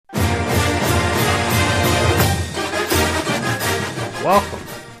Welcome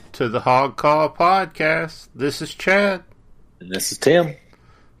to the Hog Call Podcast. This is Chad. And this is Tim.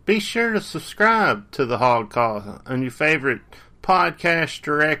 Be sure to subscribe to the Hog Call on your favorite podcast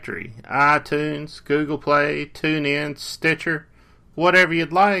directory. iTunes, Google Play, TuneIn, Stitcher, whatever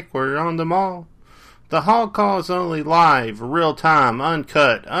you'd like, we're on them all. The Hog Call is only live, real-time,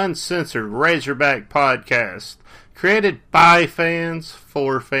 uncut, uncensored Razorback podcast created by fans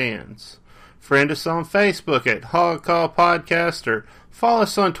for fans. Friend us on Facebook at Hog Call Podcast or follow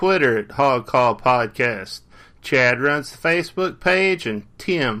us on Twitter at Hog Call Podcast. Chad runs the Facebook page and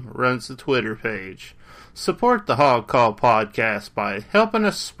Tim runs the Twitter page. Support the Hog Call Podcast by helping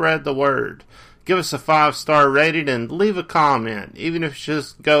us spread the word. Give us a 5-star rating and leave a comment, even if it's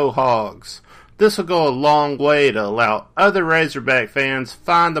just Go Hogs. This will go a long way to allow other Razorback fans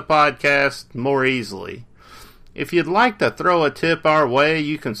find the podcast more easily. If you'd like to throw a tip our way,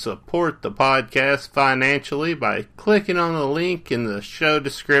 you can support the podcast financially by clicking on the link in the show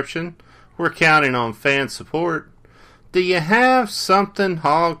description. We're counting on fan support. Do you have something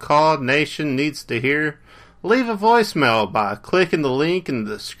Hog Call Nation needs to hear? Leave a voicemail by clicking the link in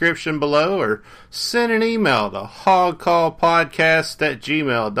the description below or send an email to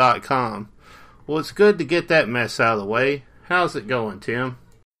hogcallpodcast@gmail.com. Well, it's good to get that mess out of the way. How's it going, Tim?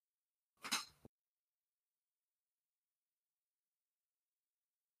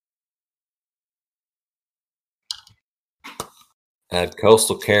 Had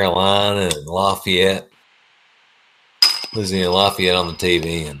Coastal Carolina and Lafayette. Louisiana Lafayette on the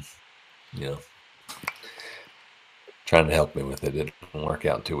TV and, trying to help me with it. It didn't work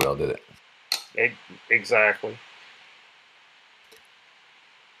out too well, did it? Exactly.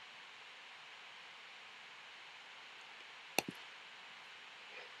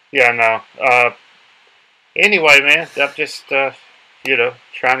 Yeah, no. Anyway, man, I'm just, trying to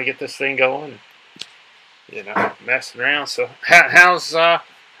get this thing going. Messing around. So, how's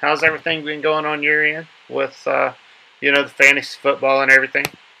everything been going on your end with, the fantasy football and everything?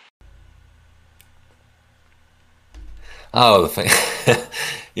 Oh,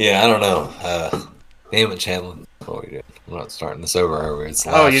 yeah, I don't know. Damn it, Chandler. Oh, yeah. I'm not starting this over. It's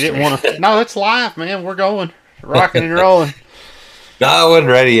live. Oh, you didn't want to? No, it's live, man. We're going. Rocking and rolling. No, I wasn't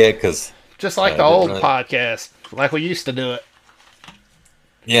ready yet because... Just like the old podcast, like we used to do it.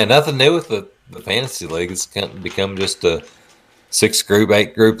 Yeah, nothing new with the fantasy league. It's become just a 6-group,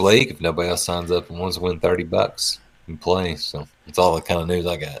 8-group league. If nobody else signs up and wants to win $30 and play, so it's all the kind of news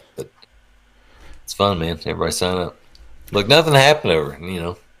I got. But it's fun, man. Everybody sign up. Look, nothing happened over. We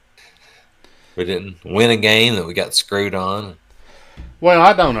didn't win a game that we got screwed on. Well,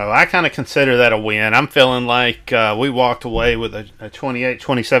 I don't know. I kind of consider that a win. I'm feeling like we walked away with a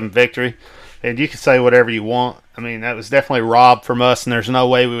 28-27 victory. And you can say whatever you want. I mean, that was definitely robbed from us, and there's no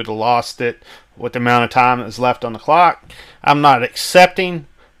way we would have lost it with the amount of time that was left on the clock. I'm not accepting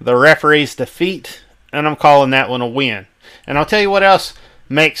the referee's defeat, and I'm calling that one a win. And I'll tell you what else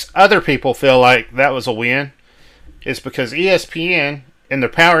makes other people feel like that was a win is because ESPN, in their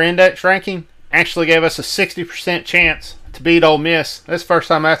Power Index ranking, actually gave us a 60% chance to beat Ole Miss. That's the first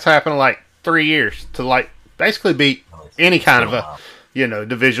time that's happened in like 3 years to basically beat any kind of a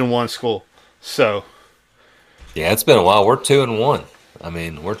Division I school. So yeah, it's been a while. We're 2-1. I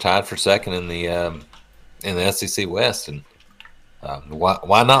mean, we're tied for second in the SEC West, and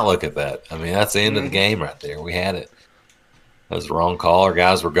why not look at that? I mean, that's the end of the game right there. We had it. That was the wrong call. Our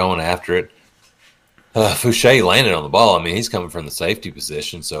guys were going after it. Fouché landed on the ball. I mean, he's coming from the safety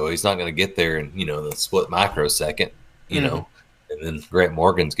position, so he's not going to get there in the split microsecond. And then Grant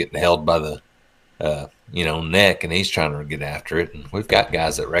Morgan's getting held by the neck, and he's trying to get after it. And we've got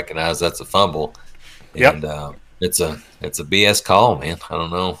guys that recognize that's a fumble. Yep. And it's a BS call, man. I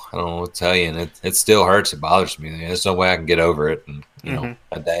don't know what to tell you, and it still hurts. It bothers me. There's no way I can get over it in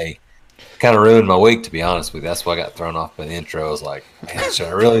a day. Kind of ruined my week, to be honest with you. That's why I got thrown off by the intro. I was like, man, should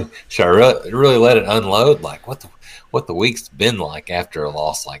I really let it unload? Like what the week's been like after a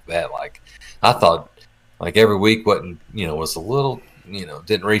loss like that. Like I thought, like every week was a little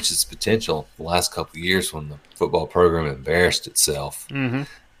didn't reach its potential the last couple of years when the football program embarrassed itself. Mm-hmm.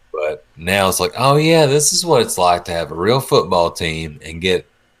 But now it's like, oh yeah, this is what it's like to have a real football team and get.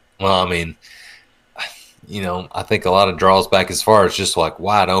 Well, I mean, I think a lot of draws back as far as just like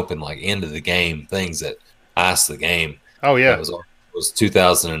wide open, like end of the game things that iced the game. Oh yeah, it was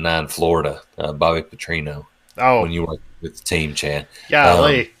 2009 Florida, Bobby Petrino. Oh, when you worked with the team, Chad.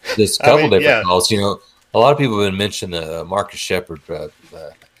 Yeah, there's a couple different calls. A lot of people have been mentioning the Marcus Shepard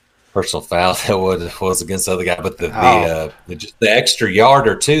personal foul that was against the other guy, but the extra yard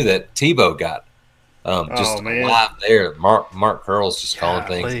or two that Tebow got. Live there. Mark Curl's just calling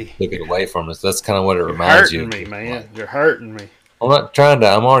things, took it away from us. That's kind of what it reminds you. You're hurting me, man. You're hurting me. I'm not trying to.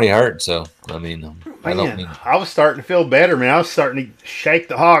 I'm already hurt, so I mean, I don't Man, mean. I was starting to feel better, man. I was starting to shake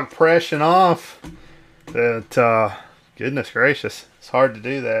the hog pressing off. But goodness gracious, it's hard to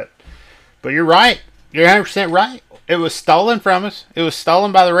do that. But you're right. You're 100% right. It was stolen from us. It was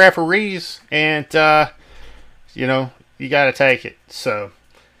stolen by the referees, and you know, you got to take it. So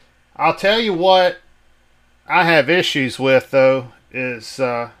I'll tell you what I have issues with though is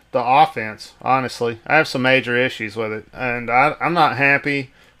the offense. Honestly, I have some major issues with it, and I'm not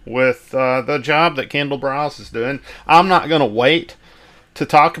happy with the job that Kendall Briles is doing. I'm not going to wait to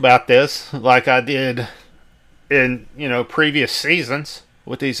talk about this like I did in previous seasons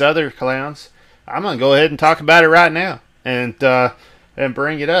with these other clowns. I'm going to go ahead and talk about it right now and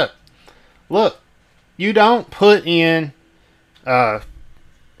bring it up. Look, you don't put in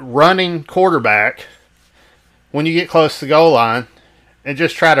running quarterback when you get close to the goal line and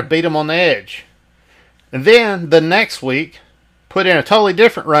just try to beat them on the edge. And then the next week, put in a totally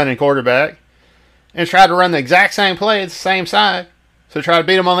different running quarterback and try to run the exact same play at the same side. So try to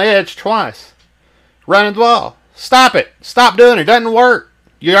beat them on the edge twice. Running the ball. Stop it. Stop doing it. It doesn't work.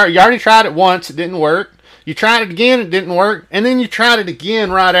 You already tried it once. It didn't work. You tried it again. It didn't work. And then you tried it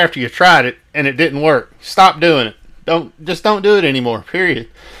again right after you tried it and it didn't work. Stop doing it. Don't do it anymore. Period.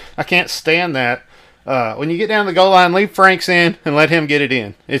 I can't stand that. When you get down the goal line, leave Franks in and let him get it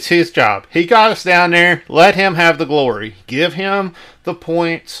in. It's his job. He got us down there. Let him have the glory. Give him the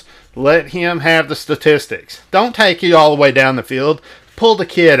points. Let him have the statistics. Don't take you all the way down the field. Pull the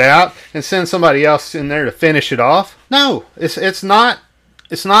kid out and send somebody else in there to finish it off. No, it's not.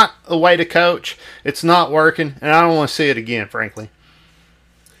 It's not a way to coach. It's not working, and I don't want to see it again, frankly.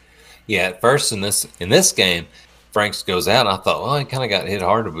 Yeah, at first in this game, Franks goes out, and I thought, well, he kind of got hit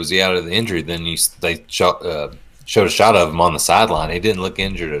hard. Was he out of the injury? Then they showed a shot of him on the sideline. He didn't look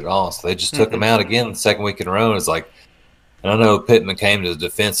injured at all, so they just took him out again the second week in a row. It's like, and I know Pittman came to the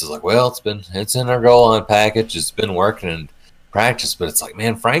defense. Is like, well, it's in our goal line package. It's been working in practice, but it's like,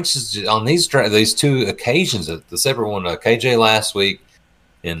 man, Franks is just, on these two occasions, the separate one, KJ last week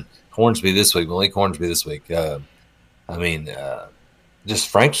and Hornsby this week, Malik Hornsby this week. Just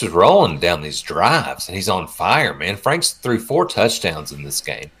Franks was rolling down these drives, and he's on fire, man. Franks threw 4 touchdowns in this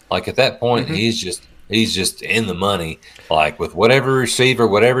game. Like at that point, he's just in the money. Like with whatever receiver,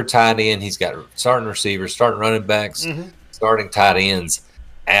 whatever tight end, he's got starting receivers, starting running backs, starting tight ends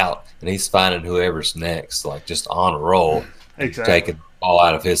out, and he's finding whoever's next, like just on a roll, taking the ball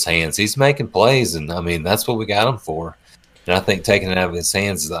out of his hands. He's making plays, and I mean that's what we got him for. And I think taking it out of his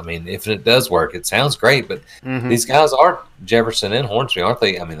hands is, I mean, if it does work, it sounds great. But these guys are Jefferson and Hornsby, aren't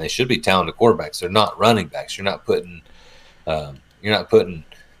they? I mean, they should be talented quarterbacks. They're not running backs. You're not putting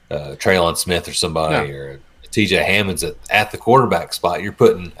Traylon Smith or somebody or TJ Hammonds at the quarterback spot. You're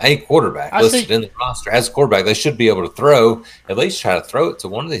putting a quarterback listed in the roster as a quarterback. They should be able to throw, at least try to throw it to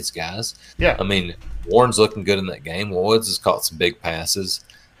one of these guys. Yeah. I mean, Warren's looking good in that game. Woods has caught some big passes.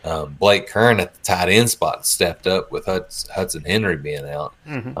 Blake Kern at the tight end spot stepped up with Hudson Henry being out.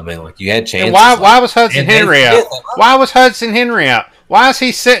 I mean, like you had chances. And why was Hudson Henry out? Why was Hudson Henry out? Why is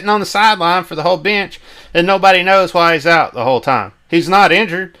he sitting on the sideline for the whole bench and nobody knows why he's out the whole time? He's not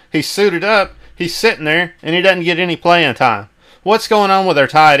injured. He's suited up. He's sitting there and he doesn't get any playing time. What's going on with our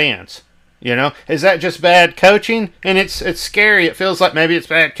tight ends? You know, is that just bad coaching? And it's scary. It feels like maybe it's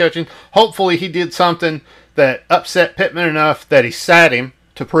bad coaching. Hopefully he did something that upset Pittman enough that he sat him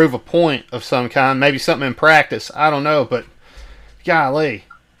to prove a point of some kind, maybe something in practice. I don't know, but golly.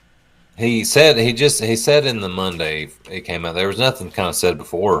 He said in the Monday it came out, there was nothing kind of said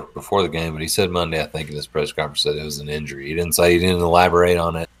before the game, but he said Monday, I think in his press conference, said it was an injury. He didn't elaborate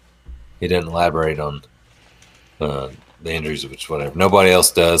on it. He didn't elaborate on the injuries, which whatever. Nobody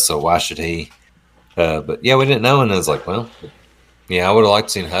else does, so why should he? But yeah, we didn't know, and it was like, well, yeah, I would have liked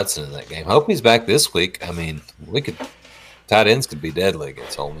to seen Hudson in that game. Hope he's back this week. I mean, tight ends could be deadly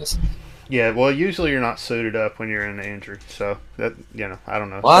against Ole Miss. Yeah, well, usually you're not suited up when you're in the injury, so that I don't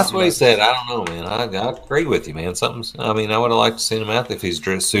know. Well, that's what he said. I don't know, man. I agree with you, man. I mean, I would have liked to seen him out if he's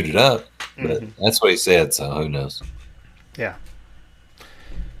suited up, but that's what he said. So who knows? Yeah,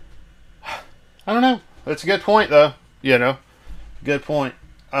 I don't know. That's a good point, though. Good point.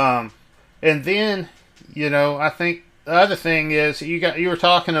 And then I think the other thing is you were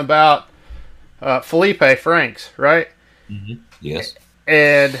talking about Felipe Franks, right? Yes.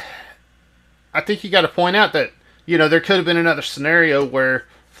 And I think you got to point out that, there could have been another scenario where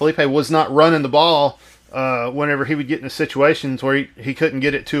Felipe was not running the ball whenever he would get into situations where he couldn't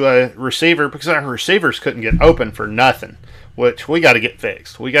get it to a receiver because our receivers couldn't get open for nothing, which we got to get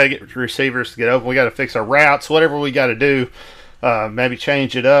fixed. We got to get receivers to get open. We got to fix our routes, whatever we got to do maybe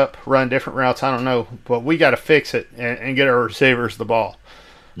change it up, run different routes. I don't know, but we got to fix it and get our receivers the ball.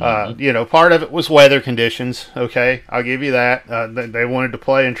 Part of it was weather conditions. Okay, I'll give you that. They wanted to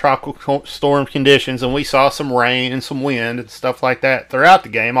play in tropical storm conditions, and we saw some rain and some wind and stuff like that throughout the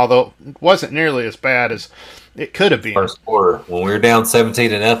game. Although it wasn't nearly as bad as it could have been. First quarter, when we were down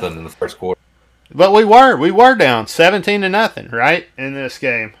 17-0 in the first quarter. But we were down 17-0, right, in this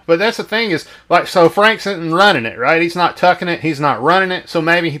game. But that's the thing is, so Frank isn't running it, right? He's not tucking it. He's not running it. So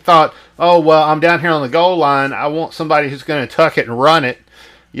maybe he thought, oh, well, I'm down here on the goal line. I want somebody who's going to tuck it and run it.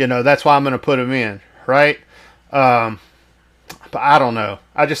 That's why I'm going to put him in, right? But I don't know.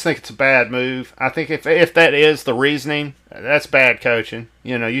 I just think it's a bad move. I think if that is the reasoning, that's bad coaching.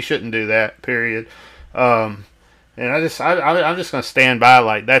 You shouldn't do that, period. And I'm just going to stand by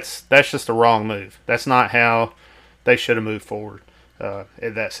like that's just a wrong move. That's not how they should have moved forward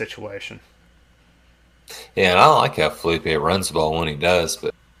in that situation. Yeah, and I like how Felipe runs the ball when he does,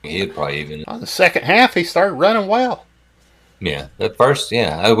 but he'd probably even on the second half he started running well. Yeah, at first,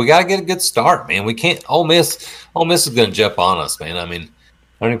 yeah, we got to get a good start, man. We can't. Ole Miss is going to jump on us, man. I mean,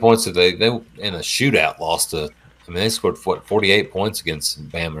 how many points did they in a shootout lost to? I mean, they scored 48 points against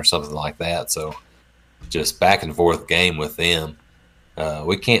Bama or something like that. So just back and forth game with them.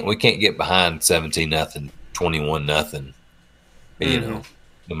 We can't get behind 17-0, 21-0.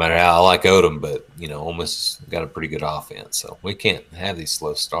 No matter how I like Odom, but Ole Miss has got a pretty good offense, so we can't have these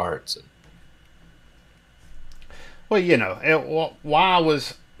slow starts. Well, why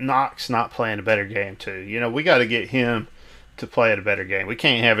was Knox not playing a better game too? We got to get him to play at a better game. We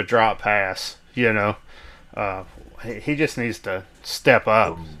can't have a drop pass. He just needs to step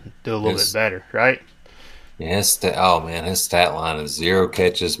up, do a little bit better, right? Yeah, his stat line is 0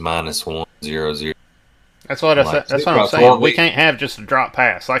 catches, -1, 0-0. That's what I'm saying. We can't have just a drop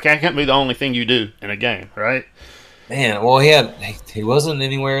pass. Like, that can't be the only thing you do in a game, right? Man, well, he wasn't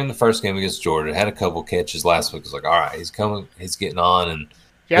anywhere in the first game against Georgia. Had a couple catches last week. It was like, all right, he's coming, he's getting on, and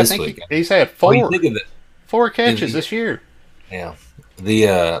I think he's had four catches this year. Yeah,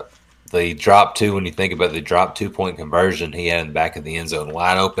 the drop two. When you think about the drop 2-point conversion, he had in the back of the end zone,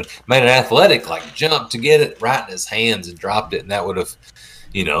 wide open. Made an athletic jump to get it right in his hands and dropped it, and that would have,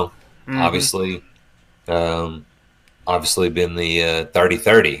 obviously been the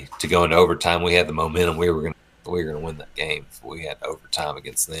 30-30 to go into overtime. We had the momentum. We were going to win that game if we had overtime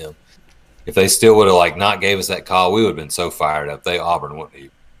against them. If they still would have not gave us that call, we would have been so fired up. Auburn wouldn't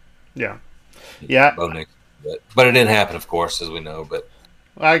even. Yeah. But it didn't happen, of course, as we know. But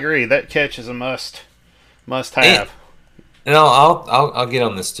I agree. That catch is a must have. And I'll get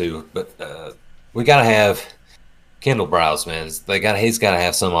on this too. But we got to have Kendall Browse, man. He's got to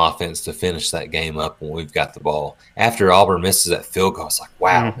have some offense to finish that game up when we've got the ball. After Auburn misses that field goal, it's like,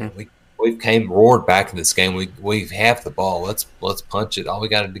 wow, man, we roared back in this game. We have the ball. Let's punch it. All we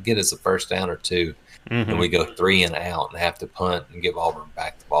got to get is a first down or two, and we go 3 and out and have to punt and give Auburn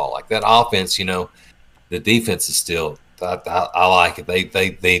back the ball. Like that offense, the defense is still. I like it.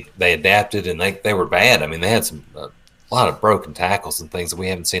 They adapted and they were bad. I mean, they had a lot of broken tackles and things that we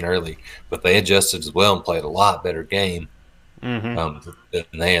haven't seen early, but they adjusted as well and played a lot better game than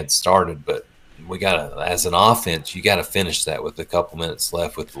they had started. But we got to, as an offense, you got to finish that with a couple minutes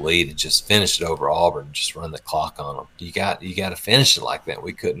left with the lead and just finish it over Auburn and just run the clock on them. You got to finish it like that.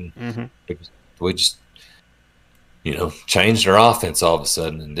 We couldn't. We just changed our offense all of a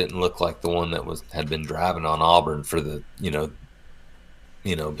sudden and didn't look like the one that had been driving on Auburn for the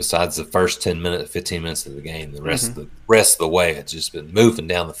besides the first 15 minutes of the game, the rest of the way it's just been moving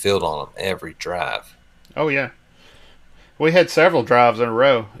down the field on them every drive. Oh yeah. We had several drives in a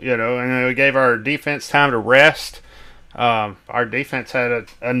row, and we gave our defense time to rest. Our defense had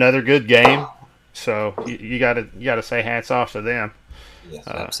another good game, so you got to say hats off to them. Yes,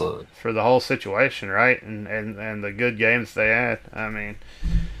 absolutely. For the whole situation, right? And the good games they had. I mean,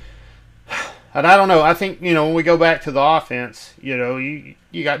 and I don't know. I think, when we go back to the offense, you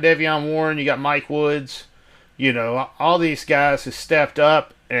got De'Vion Warren, you got Mike Woods, all these guys who stepped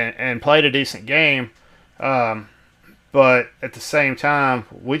up and played a decent game. But at the same time,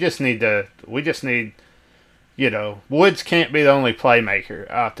 we just need, Woods can't be the only playmaker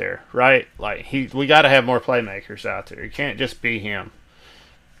out there, right? We got to have more playmakers out there. It can't just be him.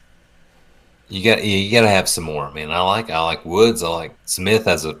 You got to have some more. I mean, I like Woods. I like Smith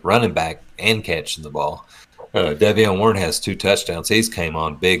as a running back and catching the ball. De'Vion Warren has 2 touchdowns. He's came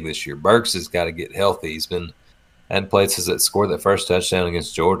on big this year. Burks has got to get healthy. Hadn't played since that scored that first touchdown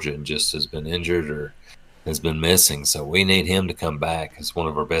against Georgia and just has been injured or has been missing. So we need him to come back as one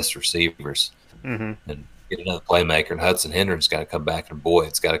of our best receivers and get another playmaker. And Hudson Hendren's got to come back, and boy,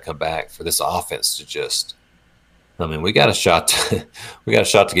 it's got to come back for this offense to just I mean, we got a shot. We got a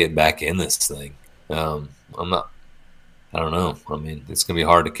shot to get back in this thing. I'm not. I don't know. I mean, it's going to be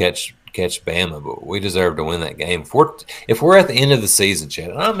hard to catch Bama, but we deserve to win that game. If we're at the end of the season, Chad,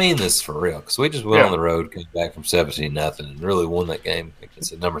 and I mean this for real, because we just went on the road, came back from 17-0, and really won that game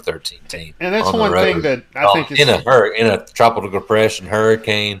against the number 13 team. And that's one thing that I think is in a tropical depression,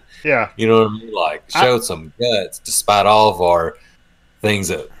 hurricane. Yeah, you know what I mean. Like showed some guts despite all of our things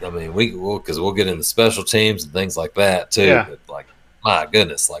that because we'll get into special teams and things like that too. Yeah. But like, my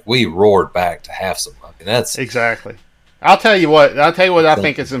goodness, like we roared back to have some. I mean, that's exactly. I'll tell you what I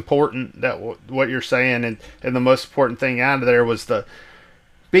think is important, that what you're saying, and the most important thing out of there was the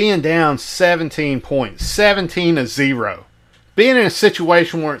being down 17 points, 17-0. Being in a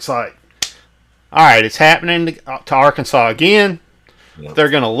situation where it's like, all right, it's happening to Arkansas again. Yep. They're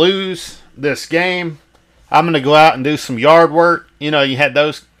going to lose this game. I'm going to go out and do some yard work. You know, you had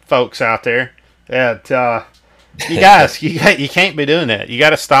those folks out there that you guys, you can't be doing that. You got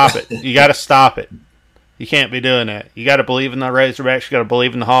to stop it. You got to stop it. You can't be doing that. You got to believe in the Razorbacks. You got to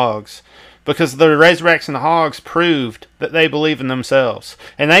believe in the Hogs, because the Razorbacks and the Hogs proved that they believe in themselves,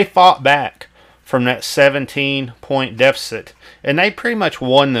 and they fought back from that 17-point deficit, and they pretty much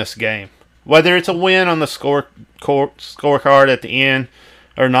won this game. Whether it's a win on the scorecard at the end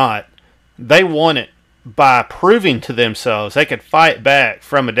or not, they won it by proving to themselves they could fight back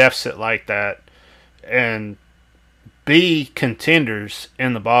from a deficit like that and be contenders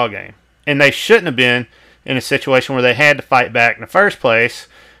in the ballgame. And they shouldn't have been in a situation where they had to fight back in the first place.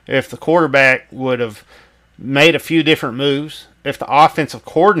 If the quarterback would have made a few different moves, if the offensive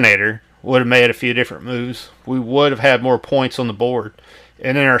coordinator would have made a few different moves, we would have had more points on the board.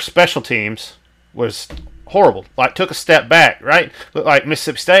 And then our special teams was horrible. Like, took a step back, right? But like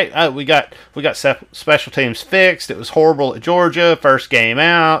Mississippi State, we got special teams fixed. It was horrible at Georgia, first game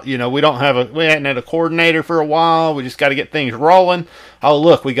out. You know, we hadn't had a coordinator for a while. We just got to get things rolling. Oh,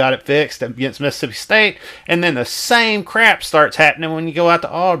 look, we got it fixed against Mississippi State. And then the same crap starts happening when you go out to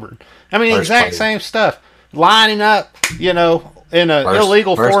Auburn. I mean, exact same stuff. Lining up, you know, in an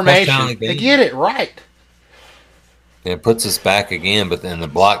illegal formation to get it right. It puts us back again, but then the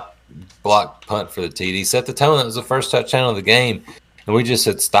block punt for the TD set the tone. That was the first touchdown of the game, and we just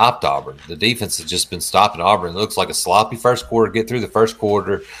had stopped Auburn. The defense had just been stopping Auburn. It looks like a sloppy first quarter. Get through the first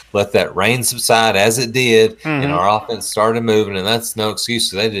quarter, let that rain subside as it did, and our offense started moving, and that's no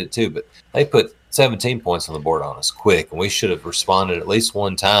excuse. They did it too, but they put 17 points on the board on us quick, and we should have responded at least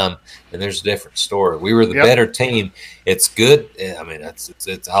one time, and there's a different story. We were the better team. It's good. I mean,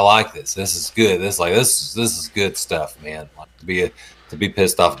 it's I like this. This is good. This is good stuff, man. Like, to be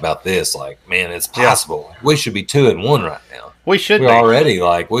pissed off about this, like, man, it's possible. Yeah. We should be 2-1 right now. We should. We're already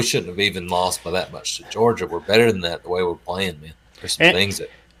we shouldn't have even lost by that much to Georgia. We're better than that the way we're playing, man. There's some things that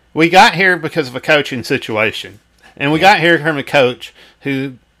we got here because of a coaching situation, and we got here from a coach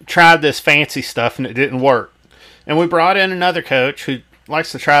who tried this fancy stuff and it didn't work, and we brought in another coach who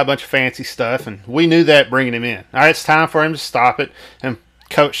likes to try a bunch of fancy stuff, and we knew that bringing him in. All right, it's time for him to stop it and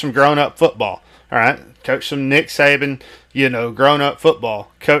coach some grown-up football. All right, coach some Nick Saban, you know, grown-up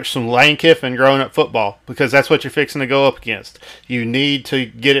football. Coach some Lane Kiffin grown-up football, because that's what you're fixing to go up against. You need to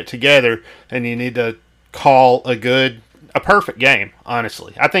get it together, and you need to call a perfect game,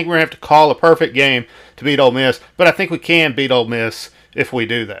 honestly. I think we're going to have to call a perfect game to beat Ole Miss, but I think we can beat Ole Miss if we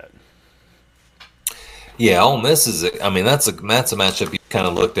do that. Yeah, Ole Miss is that's a matchup you kind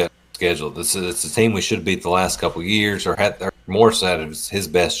of looked at the schedule. It's a team we should have beat the last couple of years, or Morris had his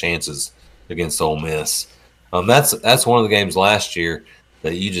best chances against Ole Miss. That's one of the games last year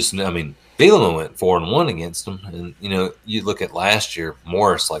that you just, I mean, Bielema went 4-1 against them, and you know, you look at last year,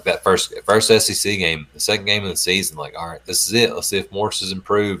 Morris, like that first SEC game, the second game of the season, like, all right, this is it. Let's see if Morris has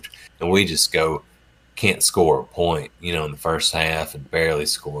improved, and we just can't score a point, you know, in the first half, and barely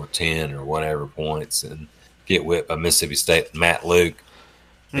score 10 or whatever points, and get whipped by Mississippi State and Matt Luke.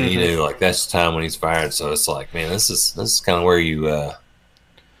 And you knew, like, that's the time when he's fired. So it's like, man, this is kind of where we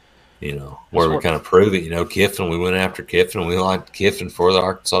kind of prove it. You know, Kiffin, we went after Kiffin. We liked Kiffin for the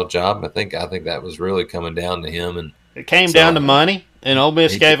Arkansas job. I think that was really coming down to him. And it came down to money, and Ole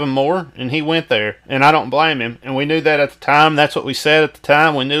Miss gave him more, and he went there. And I don't blame him. And we knew that at the time. That's what we said at the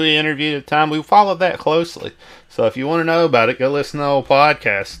time. We knew he interviewed at the time. We followed that closely. So if you want to know about it, go listen to the old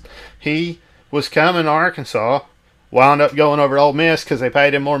podcast. He was coming to Arkansas, wound up going over to Ole Miss because they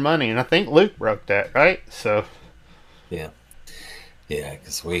paid him more money. And I think Luke broke that, right? So, yeah. Yeah,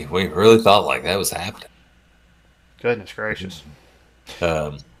 because we really thought like that was happening. Goodness gracious.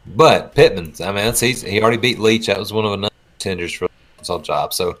 But Pittman, I mean, he already beat Leach. That was one of the contenders for the Arkansas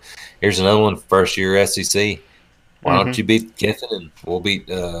job. So here's another one, first year SEC. Why don't you beat Kiffin, and we'll beat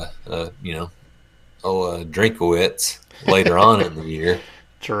Drinkowitz later on in the year.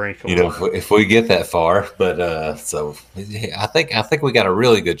 Drinkable. You know, if we get that far. But so I think we got a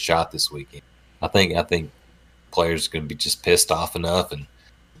really good shot this weekend. I think players are going to be just pissed off enough, and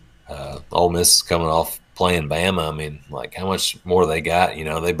Ole Miss is coming off playing Bama. I mean, like, how much more they got? You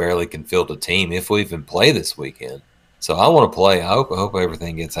know, they barely can field a team if we even play this weekend. So I want to play. I hope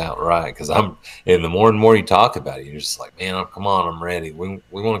everything gets out right, because and the more and more you talk about it, you're just like, man, come on, I'm ready. We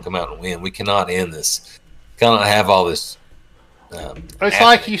want to come out and win. We cannot end this. Cannot have all this.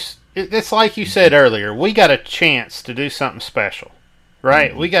 It's like you said earlier. We got a chance to do something special,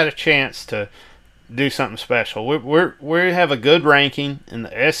 right? Mm-hmm. We got a chance to do something special. We have a good ranking in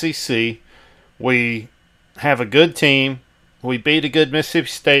the SEC. We have a good team. We beat a good Mississippi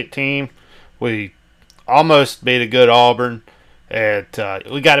State team. We almost beat a good Auburn.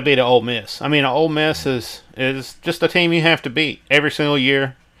 We got to beat an Ole Miss. I mean, Ole Miss is just a team you have to beat every single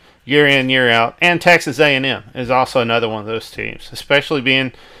year, year in, year out. And Texas A&M is also another one of those teams, especially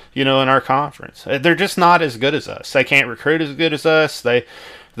being, in our conference. They're just not as good as us. They can't recruit as good as us.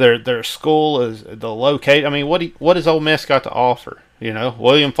 Their school is the locate. I mean, what has Ole Miss got to offer?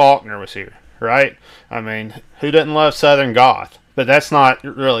 William Faulkner was here, right? I mean, who doesn't love Southern Goth? But that's not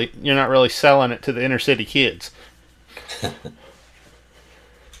really, you're not really selling it to the inner city kids.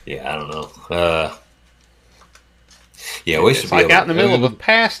 Yeah, I don't know. Yeah, we should be like out in the middle of a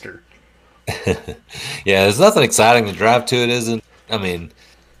pasture. Yeah, there's nothing exciting to drive to. It isn't. I mean,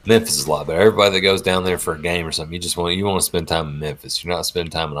 Memphis is a lot better. Everybody that goes down there for a game or something, you want to spend time in Memphis. You're not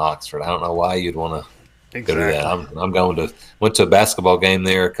spending time in Oxford. I don't know why you'd want to go do that. I'm went to a basketball game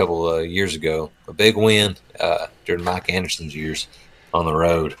there a couple of years ago. A big win during Mike Anderson's years on the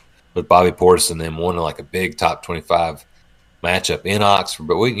road with Bobby Portis and them, won like a big top 25 matchup in Oxford.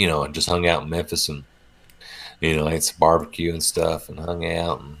 But we, just hung out in Memphis and ate some barbecue and stuff and hung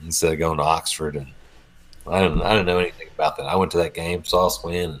out instead of going to Oxford. And I didn't know anything about that. I went to that game, saw us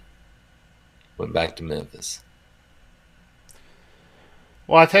win, and went back to Memphis.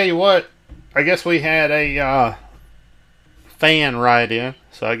 Well, I tell you what, I guess we had a fan write in,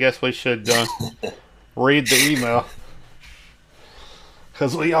 so I guess we should read the email.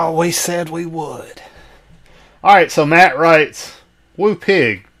 Because we always said we would. Alright, so Matt writes, Woo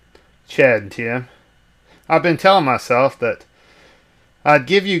Pig, Chad and Tim. I've been telling myself that I'd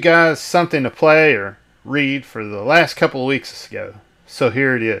give you guys something to play or read for the last couple of weeks ago, so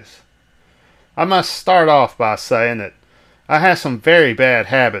here it is. I must start off by saying that I have some very bad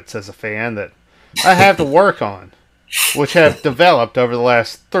habits as a fan that I have to work on, which have developed over the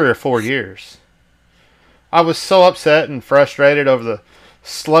last 3 or 4 years. I was so upset and frustrated over the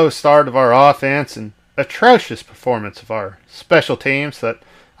slow start of our offense and atrocious performance of our special teams that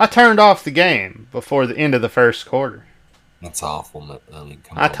I turned off the game before the end of the first quarter. That's awful. I mean,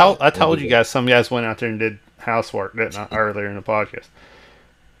 I told you guys, some guys went out there and did housework, didn't I, earlier in the podcast.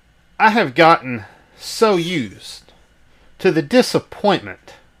 I have gotten so used to the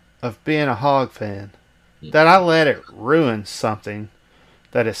disappointment of being a Hog fan that I let it ruin something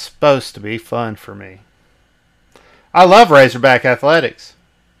that is supposed to be fun for me. I love Razorback athletics,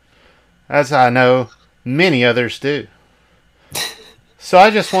 as I know many others do. So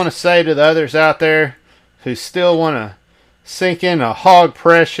I just want to say to the others out there who still want to sink into hog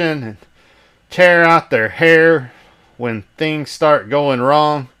pression and tear out their hair when things start going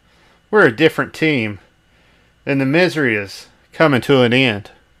wrong, we're a different team, and the misery is coming to an end.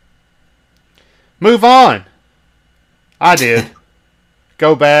 Move on. I did.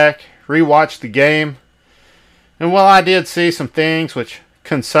 Go back, rewatch the game, and while I did see some things which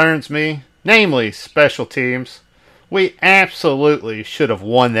concerns me, namely special teams, we absolutely should have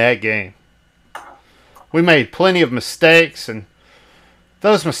won that game. We made plenty of mistakes, and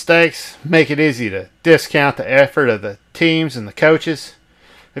those mistakes make it easy to discount the effort of the teams and the coaches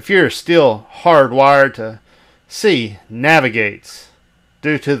if you're still hardwired to see navigates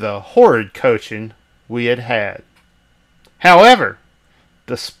due to the horrid coaching we had had. However,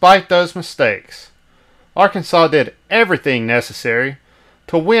 despite those mistakes, Arkansas did everything necessary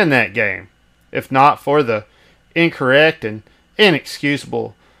to win that game, if not for the incorrect and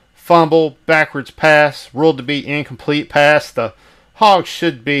inexcusable fumble, backwards pass, ruled to be incomplete pass, the Hogs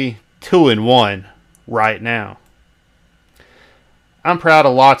should be 2-1 right now. I'm proud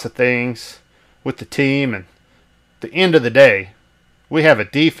of lots of things with the team, and at the end of the day, we have a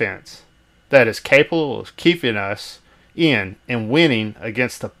defense that is capable of keeping us in and winning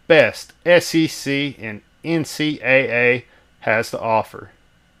against the best SEC and NCAA has to offer.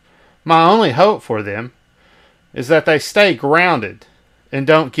 My only hope for them is that they stay grounded and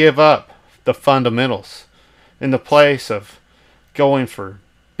don't give up the fundamentals in the place of going for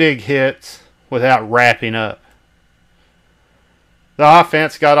big hits, without wrapping up. The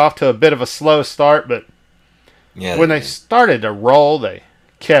offense got off to a bit of a slow start, but when they started to roll, they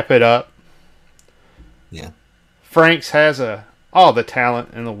kept it up. Yeah. Franks has all the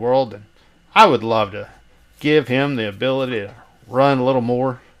talent in the world, and I would love to give him the ability to run a little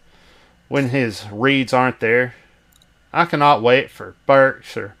more when his reads aren't there. I cannot wait for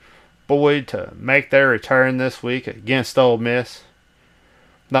Burks or Boyd to make their return this week against Ole Miss.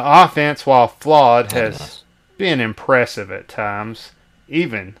 The offense, while flawed, has been impressive at times,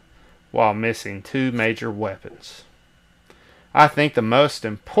 even while missing two major weapons. I think the most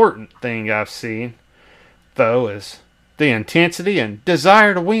important thing I've seen, though, is the intensity and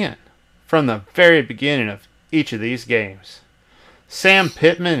desire to win from the very beginning of each of these games. Sam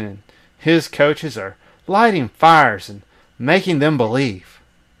Pittman and his coaches are lighting fires and making them believe.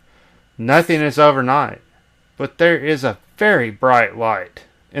 Nothing is overnight, but there is a very bright light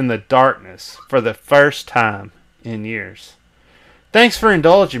in the darkness for the first time in years. Thanks for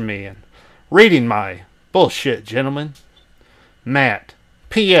indulging me in reading my bullshit, gentlemen. Matt,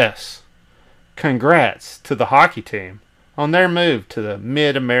 P.S. Congrats to the hockey team on their move to the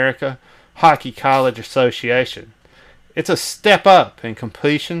Mid-America Hockey College Association. It's a step up in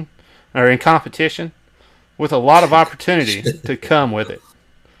competition with a lot of opportunity to come with it.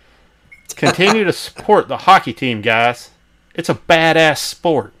 Continue to support the hockey team, guys. It's a badass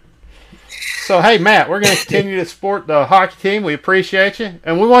sport. So, hey, Matt, we're going to continue to support the hockey team. We appreciate you,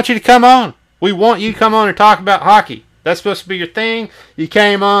 and we want you to come on. We want you to come on and talk about hockey. That's supposed to be your thing. You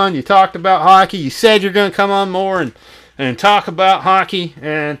came on, you talked about hockey. You said you're going to come on more and talk about hockey.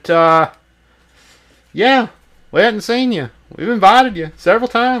 And, yeah, we hadn't seen you. We've invited you several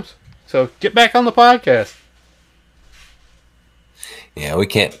times. So get back on the podcast. Yeah, we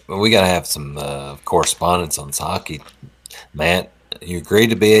got to have some correspondence on this hockey. Matt, you agreed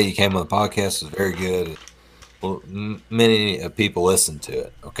to be it. You came on the podcast. It was very good. Well, many people listened to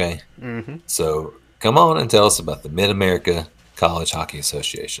it, okay? Mm-hmm. So come on and tell us about the Mid-America College Hockey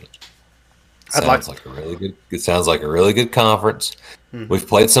Association. It sounds like a really good conference. Mm-hmm. We've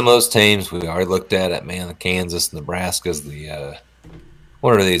played some of those teams. We already looked at it, man. The Kansas, Nebraskas,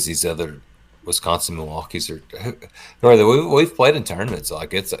 what are these other Wisconsin, Milwaukee's, we've played in tournaments.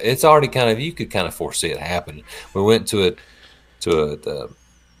 Like it's already kind of, you could kind of foresee it happen. We went to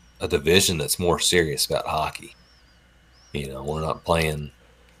a division that's more serious about hockey. You know, we're not playing.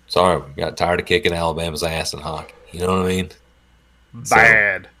 Sorry, we got tired of kicking Alabama's ass in hockey. You know what I mean?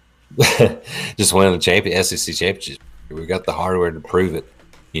 Bad. So, just winning the SEC championship. We got the hardware to prove it.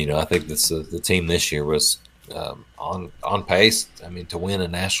 You know, I think that's the team this year was on pace. I mean, to win a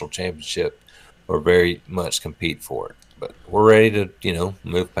national championship or very much compete for it. But we're ready to,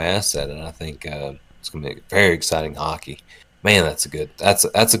 move past that, and I think it's going to be very exciting hockey. Man, that's a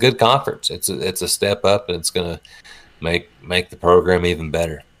good conference. It's a step up, and it's going to make the program even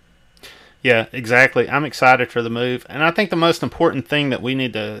better. Yeah, exactly. I'm excited for the move, and I think the most important thing that we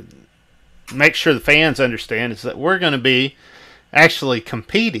need to make sure the fans understand is that we're going to be actually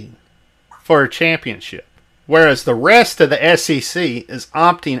competing for a championship, whereas the rest of the SEC is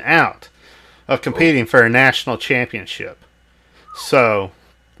opting out of competing for a national championship. So,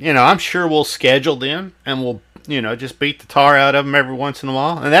 I'm sure we'll schedule them, and we'll, just beat the tar out of them every once in a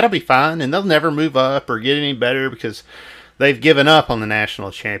while, and that'll be fine, and they'll never move up or get any better because they've given up on the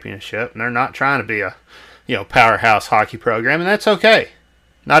national championship, and they're not trying to be a, powerhouse hockey program, and that's okay.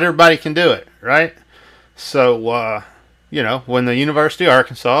 Not everybody can do it, right? So, when the University of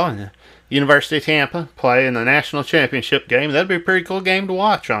Arkansas and the University of Tampa play in the national championship game, that'd be a pretty cool game to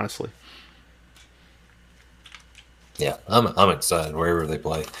watch, honestly. Yeah, I'm excited wherever they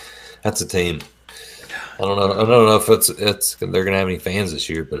play. That's a team. I don't know if it's they're gonna have any fans this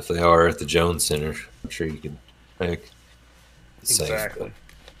year, but if they are at the Jones Center, I'm sure you can make it exactly. Safe.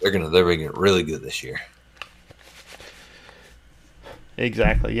 They're gonna get really good this year.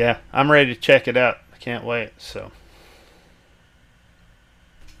 Exactly. Yeah, I'm ready to check it out. I can't wait. So.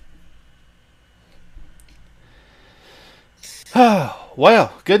 Oh,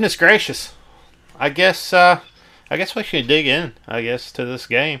 well, goodness gracious. I guess we should dig in, to this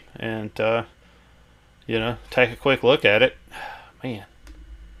game and, take a quick look at it. Man.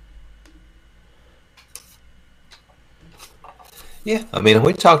 Yeah, I mean,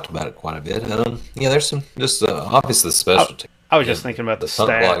 we talked about it quite a bit. There's some, just obviously the special team. I was just thinking about the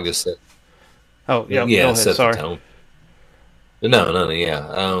stats. Just said, oh, yeah, go ahead, set sorry. The tone. No,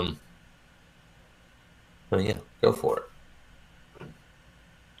 yeah. Yeah, go for it.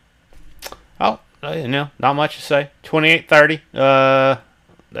 Oh, not much to say. 28-30.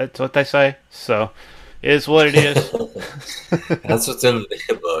 That's what they say. So, it is what it is. That's what's in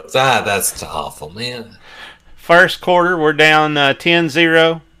the book. That's awful, man. First quarter, we're down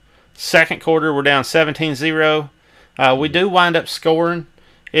 10-0. Second quarter, we're down 17-0. We do wind up scoring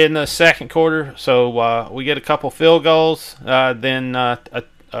in the second quarter, so we get a couple field goals, then a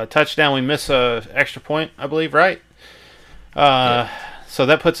touchdown. We miss a extra point, I believe, right? So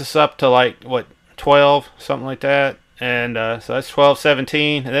that puts us up to 12, something like that. And so that's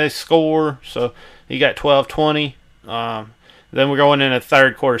 12-17. And they score, so you got 12-20. Then we're going in the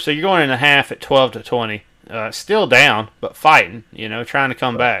third quarter. So you're going in a half at 12-20. Still down, but fighting, trying to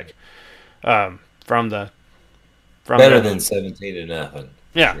come back from better than 17-0.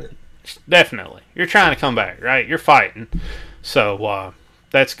 Yeah, sure. Definitely. You're trying to come back, right? You're fighting. So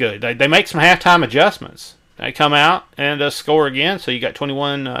that's good. They make some halftime adjustments. They come out and score again. So you got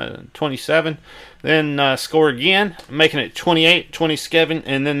 21-27. Then score again, making it 28-27.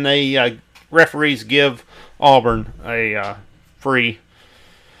 And then the referees give Auburn a free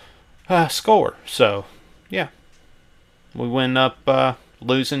score. So, yeah. We went up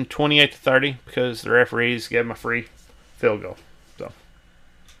losing 28-30 because the referees gave them a free field goal. So,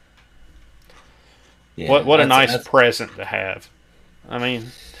 yeah, what a nice present to have. I mean,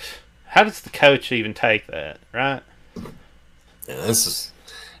 how does the coach even take that, right? Yeah, that's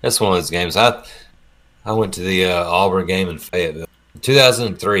one of those games. I went to the Auburn game in Fayetteville in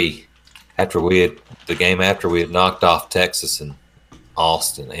 2003 after we had knocked off Texas and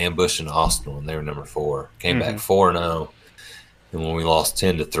Austin, ambushing Austin when they were number 4. Came back 4-0, and when we lost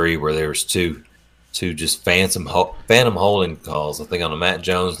 10-3, where there was two just phantom holding calls. I think on a Matt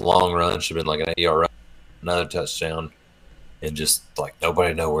Jones long run should have been like an 8-yard run, another touchdown, and just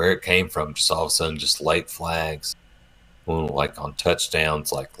nobody know where it came from. Just all of a sudden, just late flags. On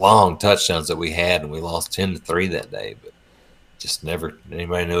touchdowns, long touchdowns that we had, and we lost 10-3 that day, but just never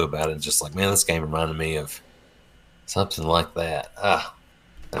anybody knew about it. Just man, this game reminded me of something like that.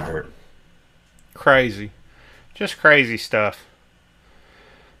 That hurt. Crazy. Just crazy stuff.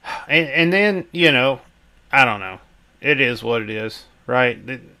 And then, I don't know. It is what it is, right?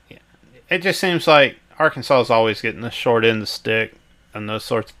 It just seems like Arkansas is always getting the short end of the stick and those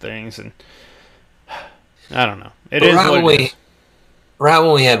sorts of things, and I don't know. It is what it is. Right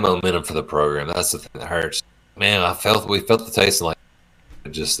when we had momentum for the program, that's the thing that hurts. Man, we felt the taste of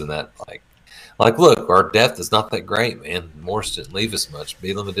just in that look, our depth is not that great, man. Morris didn't leave us much.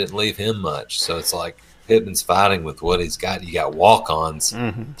 Bielema didn't leave him much. So it's Pittman's fighting with what he's got. You got walk-ons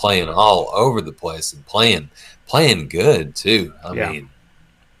playing all over the place and playing good too. I mean,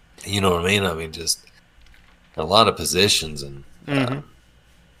 you know what I mean? I mean, just a lot of positions and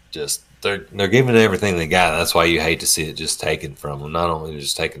just they're giving everything they got. That's why you hate to see it just taken from them. Not only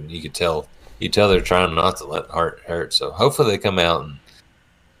just taken, you could tell they're trying not to let heart hurt. So hopefully they come out and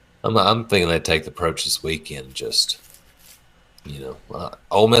I'm thinking they take the approach this weekend. Just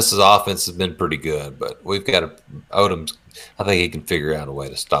Ole Miss's offense has been pretty good, but we've got Odom's. I think he can figure out a way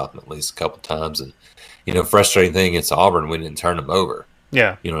to stop them at least a couple times. And frustrating thing against Auburn, we didn't turn them over.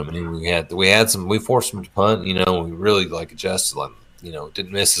 Yeah, you know what I mean. We forced them to punt. We really adjusted.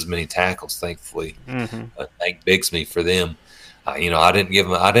 Didn't miss as many tackles, thankfully. Thank Bigsby for them. I didn't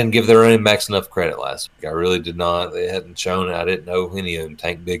give their running backs enough credit last week. I really did not. They hadn't shown it. I didn't know any of them.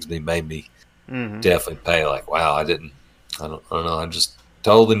 Tank Bigsby made me definitely pay. Wow, I don't know. I just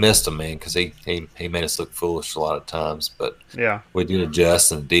totally missed him, man, because he made us look foolish a lot of times. But yeah, we did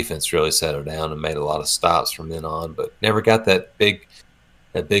adjust, and the defense really settled down and made a lot of stops from then on. But never got that big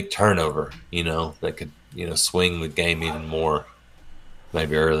turnover, that could swing the game even more,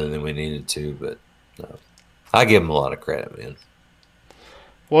 maybe earlier than we needed to. But no, I give him a lot of credit, man.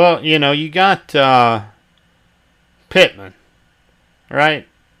 Well, you got Pittman, right,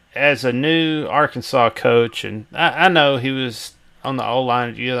 as a new Arkansas coach, and I know he was on the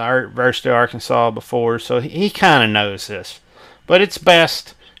O-line at the University of Arkansas before, so he kind of knows this. But it's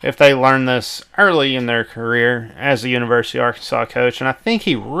best if they learn this early in their career as a University of Arkansas coach, and I think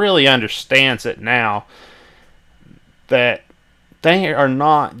he really understands it now that they are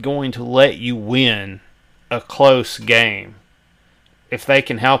not going to let you win a close game if they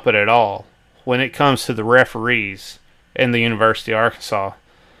can help it at all when it comes to the referees in the University of Arkansas,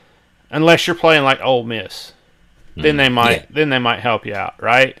 unless you're playing like Ole Miss. Then they might help you out,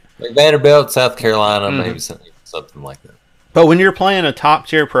 right? Like Vanderbilt, South Carolina, maybe something like that. But when you're playing a top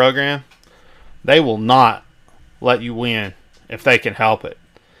tier program, they will not let you win if they can help it.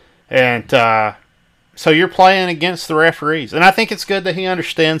 And so you're playing against the referees, and I think it's good that he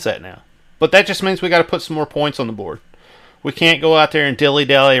understands that now. But that just means we got to put some more points on the board. We can't go out there and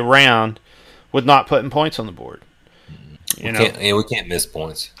dilly-dally around with not putting points on the board. We can't miss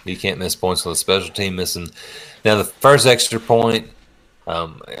points. You can't miss points on the special team missing. Now, the first extra point,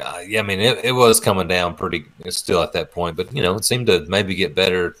 Yeah, I mean, it was coming down pretty still at that point, but it seemed to maybe get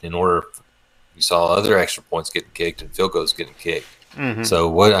better in order. You saw other extra points getting kicked and field goals getting kicked. Mm-hmm. So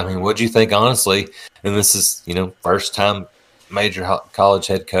what do you think, honestly? And this is, first time major college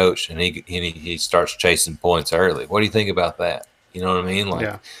head coach, and he starts chasing points early. What do you think about that? You know what I mean? Like,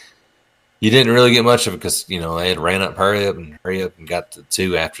 Yeah. you didn't really get much of it because, they had ran up, hurry up, and got to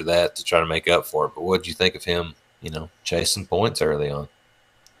 2 after that to try to make up for it. But what did you think of him, chasing points early on?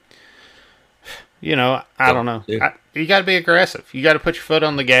 I don't know. You got to be aggressive. You got to put your foot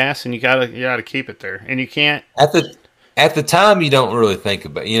on the gas, and you got to keep it there. And you can't. At the time, you don't really think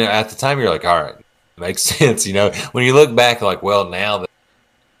about it. At the time, you're like, all right, makes sense. When you look back, like, well, now that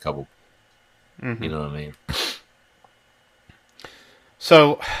a couple, Mm-hmm. you know what I mean?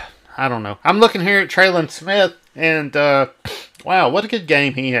 So, I don't know. I'm looking here at Traylon Smith, and wow, what a good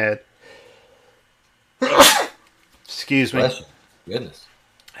game he had. Excuse me. Bless you. Goodness.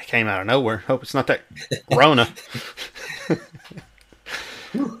 It came out of nowhere. Hope it's not that Rona.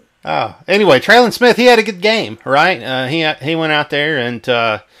 Anyway, Traylon Smith, he had a good game, right? He went out there and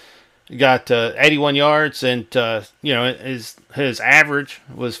got 81 yards, and his average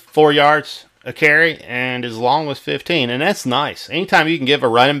was 4 yards a carry, and his long was 15, and that's nice. Anytime you can give a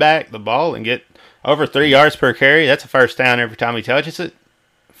running back the ball and get over 3 yards per carry, that's a first down every time he touches it.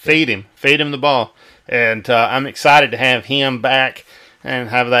 Feed him the ball, and I'm excited to have him back and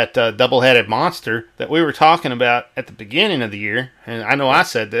have that double-headed monster that we were talking about at the beginning of the year. And I know I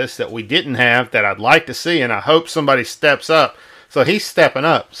said this, that we didn't have, that I'd like to see, and I hope somebody steps up. So he's stepping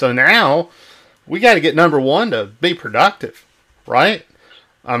up. So now we got to get number one to be productive, right?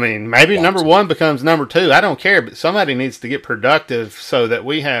 I mean, maybe number one becomes number two. I don't care, but somebody needs to get productive so that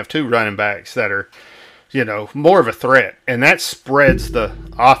we have 2 running backs that are, more of a threat. And that spreads the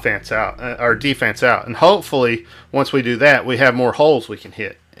offense out, our defense out. And hopefully, once we do that, we have more holes we can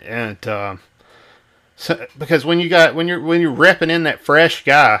hit. And because when you're repping in that fresh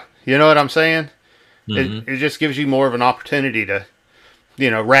guy, you know what I'm saying? Mm-hmm. It just gives you more of an opportunity to,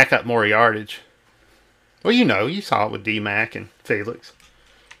 rack up more yardage. Well, you saw it with D-Mac and Felix.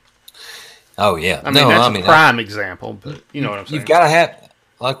 Oh, yeah. I mean, that's a prime example, but you know what I'm saying. You've got to have,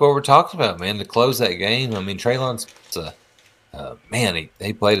 like what we're talking about, man, to close that game. I mean, Traylon's man,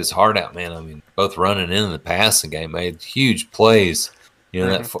 he played his heart out, man. I mean, both running in the passing game, made huge plays.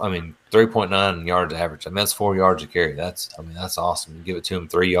 3.9 yards average. I mean, that's 4 yards a carry. That's awesome. You give it to him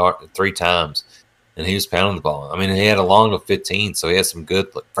 3 times, and he was pounding the ball. I mean, he had a long of 15, so he had some good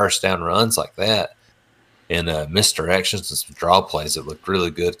first down runs like that, and misdirections and some draw plays that looked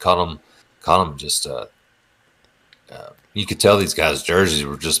really good. Caught him just. You could tell these guys' jerseys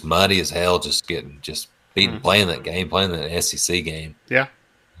were just muddy as hell, just beating, playing that SEC game. Yeah.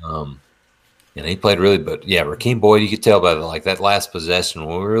 And he played really, but yeah, Rakeem Boyd, you could tell by that last possession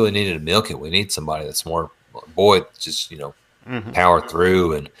when we really needed to milk it. We need somebody that's more Boyd, just power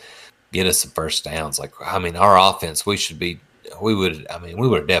through and get us some first downs. Like, I mean, our offense, we would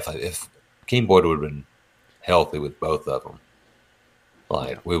have definitely, if Rakeem Boyd would have been healthy with both of them,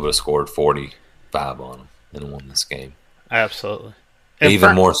 we would have scored 45 on them and won this game. Absolutely.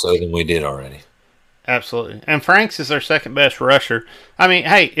 Even more so than we did already. Absolutely. And Franks is our second best rusher. I mean,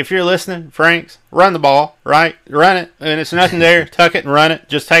 hey, if you're listening, Franks, run the ball, right? Run it. And it's nothing there. Tuck it and run it.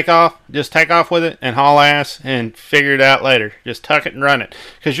 Just take off with it and haul ass and figure it out later. Just tuck it and run it.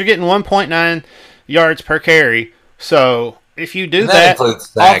 Because you're getting 1.9 yards per carry. So if you do that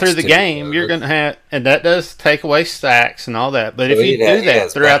all through the game, you're going to have, and that does take away sacks and all that. But if you do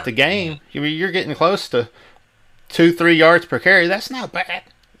that throughout the game, you're getting close to 2-3 yards per carry. That's not bad.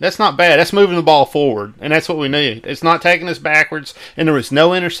 That's moving the ball forward, and that's what we need. It's not taking us backwards, and there was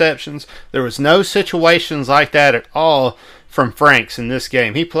no interceptions. There was no situations like that at all from Franks in this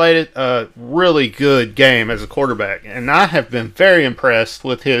game. He played a really good game as a quarterback, and I have been very impressed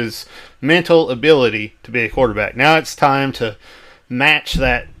with his mental ability to be a quarterback. Now it's time to match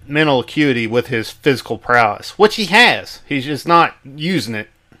that mental acuity with his physical prowess, which he has. He's just not using it.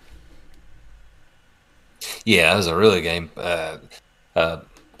 Yeah, it was a really game.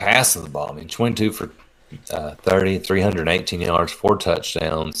 Passing the ball. I mean, 22 for 30, 318 yards, 4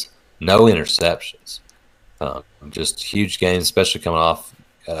 touchdowns, no interceptions. Just huge games, especially coming off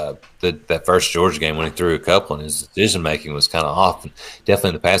that first Georgia game when he threw a couple, and his decision making was kind of off. And definitely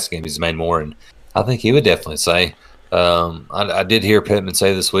in the passing game, he's made more. And I think he would definitely say, I did hear Pittman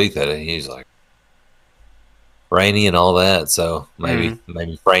say this week that he's like rainy and all that. So maybe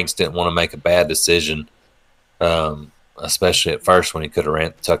Franks didn't want to make a bad decision. Especially at first when he could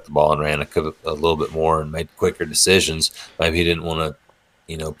have tucked the ball and ran a little bit more and made quicker decisions. Maybe he didn't want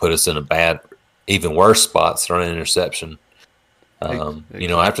to, put us in a bad, even worse spot, throwing an interception.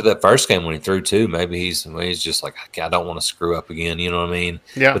 After that first game when he threw two, maybe he's just like, I don't want to screw up again. You know what I mean?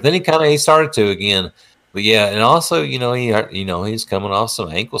 Yeah. But then he started to again. But yeah, and also he's coming off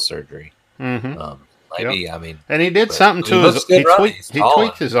some ankle surgery. Maybe I mean, and he did something to his. He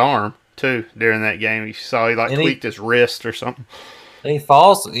tweaked his arm too during that game. You saw he tweaked his wrist or something. And he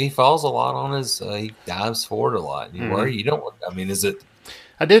falls a lot on his. He dives forward a lot. You worry. You don't. I mean, is it?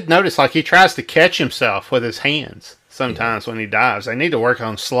 I did notice he tries to catch himself with his hands sometimes when he dives. They need to work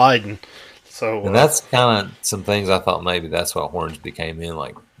on sliding. So and that's kind of some things I thought maybe that's why Hornsby came in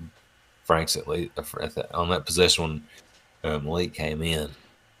like Frank's at least on that position when Malik came in.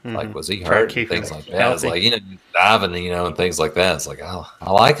 Like, was he hurt? And things like that. It's like, diving, and things like that. It's like, oh,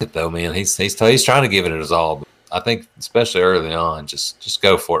 I like it though, man. He's trying to give it his all. But I think, especially early on, just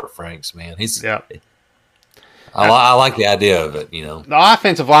go for it, Franks, man. I like the idea of it, The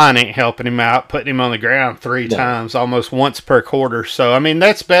offensive line ain't helping him out, putting him on the ground three times, almost once per quarter. So, I mean,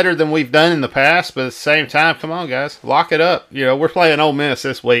 that's better than we've done in the past. But at the same time, come on, guys, lock it up. We're playing Ole Miss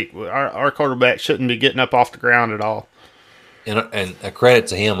this week. Our quarterback shouldn't be getting up off the ground at all. And a credit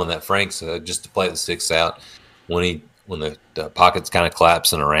to him on that Franks, just to play the six out when the pocket's kind of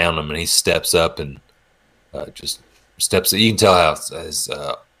collapsing around him and he steps up and just steps. You can tell how as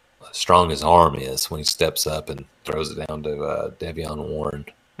strong his arm is when he steps up and throws it down to Devion Warren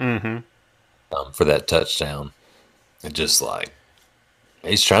for that touchdown. And just like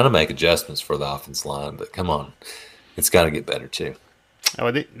he's trying to make adjustments for the offense line, but come on, it's got to get better too. Oh,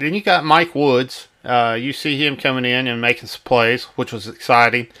 then you got Mike Woods. You see him coming in and making some plays, which was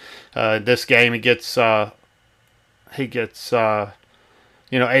exciting. This game, he gets 81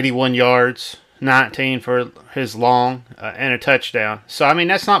 yards, 19 for his long, and a touchdown. So, I mean,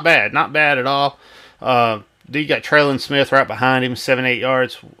 that's not bad. Not bad at all. You got Traylon Smith right behind him, 7-8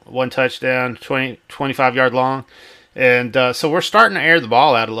 yards, one touchdown, 25-yard long. And so we're starting to air the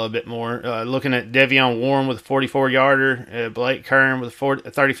ball out a little bit more. Looking at Devion Warren with a 44-yarder, Blake Kern with a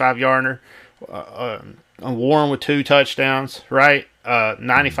 35-yarder, Warren with 2 touchdowns, right?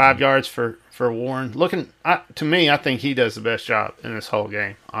 95 yards for Warren. To me, I think he does the best job in this whole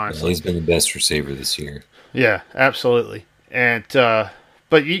game, honestly. Well, he's been the best receiver this year. Yeah, absolutely. And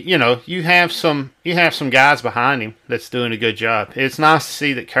but you have some guys behind him that's doing a good job. It's nice to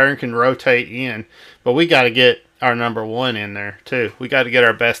see that Kern can rotate in, but we got to get our number one in there too. We got to get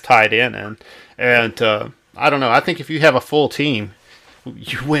our best tight end in, and I don't know. I think if you have a full team,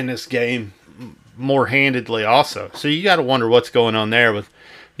 you win this game more handedly. Also, so you got to wonder what's going on there with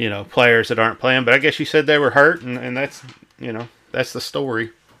players that aren't playing. But I guess you said they were hurt, and that's that's the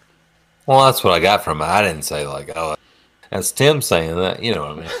story. Well, that's what I got from it. I didn't say like, oh, that's Tim saying that. You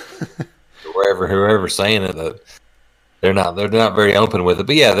know what I mean? Whoever's saying it, that they're not very open with it.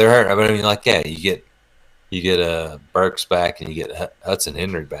 But yeah, they're hurt. I mean, like, yeah, you get Burks back and you get Hudson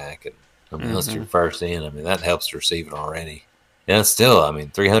Henry back, and I mean that's your first in. I mean that helps receiving already. And still, I mean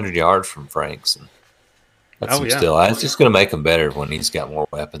 300 yards from Franks, and still. It's just going to make him better when he's got more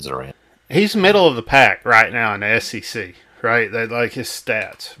weapons around. He's middle of the pack right now in the SEC, right? They like his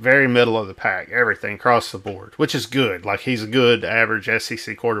stats, very middle of the pack, everything across the board, which is good. Like he's a good average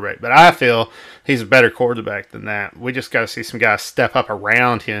SEC quarterback, but I feel he's a better quarterback than that. We just got to see some guys step up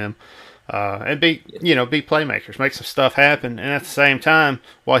around him. And be playmakers, make some stuff happen. And at the same time,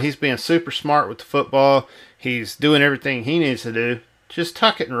 while he's being super smart with the football, he's doing everything he needs to do. Just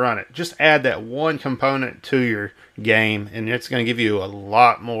tuck it and run it. Just add that one component to your game, and it's going to give you a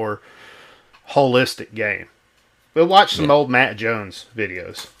lot more holistic game. We'll watch some old Matt Jones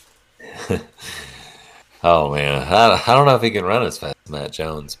videos. Oh, man. I don't know if he can run as fast as Matt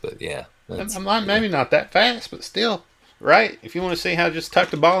Jones, but yeah. Maybe not that fast, but still, right? If you want to see how to just tuck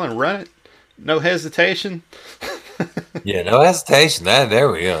the ball and run it, no hesitation. Yeah, no hesitation.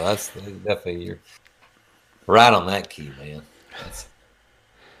 There we go. That's definitely you're right on that key, man.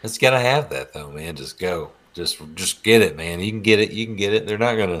 It's got to have that though, man. Just go, just get it, man. You can get it. They're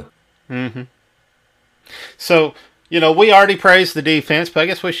not gonna. Mm-hmm. So we already praised the defense, but I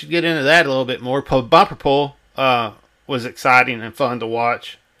guess we should get into that a little bit more. Bumper pull was exciting and fun to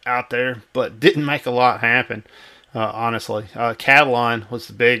watch out there, but didn't make a lot happen. Honestly, Catalan was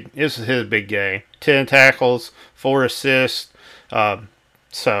this was his big game. 10 tackles, 4 assists.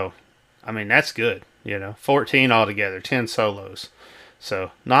 So, I mean, that's good. 14 altogether, 10 solos.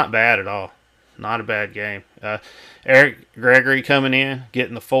 So, not bad at all. Not a bad game. Eric Gregory coming in,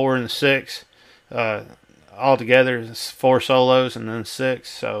 getting the 4 and the 6. Altogether, 4 solos and then 6.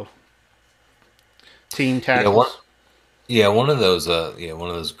 So, team tackles. One of those. I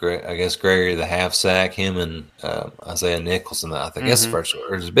guess Gregory the half sack, him and Isaiah Nicholson. I think that's the first.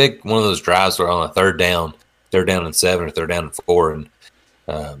 There's a big one of those drives where on a third down, they're down in 7 or if they're down in 4, and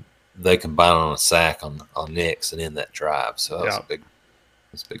they combine on a sack on Nix and end that drive. So that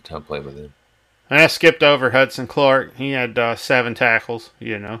was a big time play with him. And I skipped over Hudson Clark. He had 7 tackles,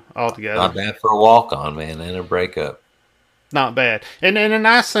 altogether. Not bad for a walk-on, man, and a breakup. Not bad. And the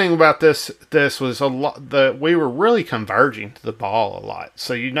nice thing about this was a lot that we were really converging to the ball a lot.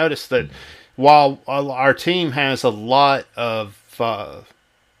 So you notice that while our team has a lot of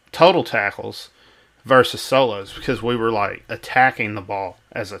total tackles versus solos, because we were like attacking the ball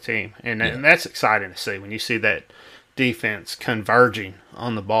as a team, and that's exciting to see when you see that defense converging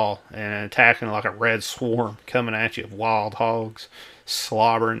on the ball and attacking like a red swarm coming at you of wild hogs,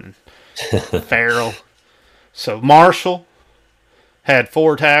 slobbering and feral. So Marshall had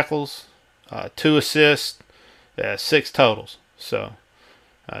 4 tackles, 2 assists, 6 totals. So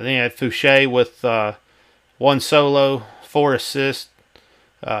then you had Fouché with 1 solo, 4 assists.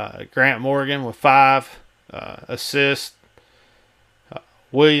 Grant Morgan with 5 assists.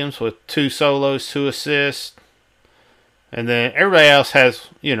 Williams with 2 solos, 2 assists. And then everybody else has,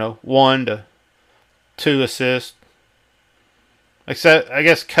 1 to 2 assists. Except, I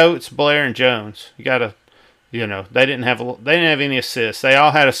guess, Coates, Blair, and Jones. You got to, they didn't have any assists. They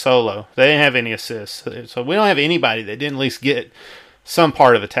all had a solo. They didn't have any assists. So we don't have anybody that didn't at least get some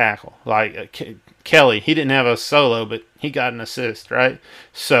part of a tackle. Like Kelly, he didn't have a solo, but he got an assist, right?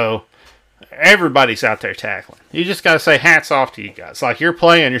 So everybody's out there tackling. You just got to say hats off to you guys. Like you're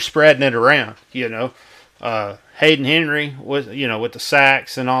playing, you're spreading it around, Hayden Henry with the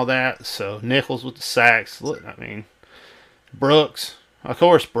sacks and all that. So Nichols with the sacks. Look, I mean, Brooks, of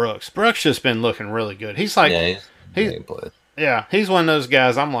course, Brooks just been looking really good. He's like, he's one of those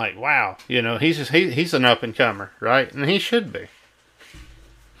guys. I'm like, wow, he's an up and comer, right? And he should be.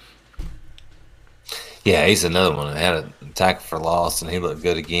 Yeah, he's another one that had an tackle for loss, and he looked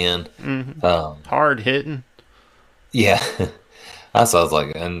good again. Mm-hmm. Hard hitting. Yeah. I was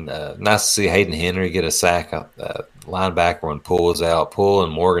like, and nice to see Hayden Henry get a sack. Linebacker when Poole was out. Poole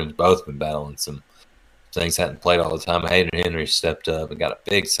and Morgan's both been battling some things, hadn't played all the time. Hayden Henry stepped up and got a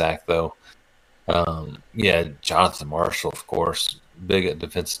big sack, though. Jonathan Marshall, of course, big at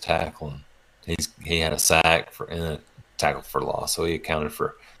defensive tackle. And he had a sack and a tackle for loss, so he accounted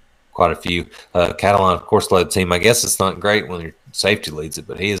for quite a few. Catalan, of course, led the team. I guess it's not great when your safety leads it,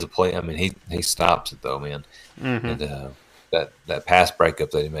 but he is a play. I mean, he stops it, though, man. Mm-hmm. And that pass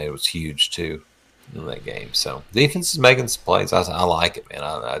breakup that he made was huge, too, in that game. So defense is making some plays. I like it, man.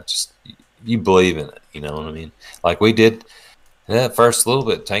 I just – you believe in it, you know what I mean? Like we did that first little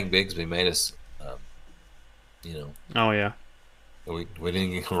bit, Tank Bigsby made us, Oh, yeah. We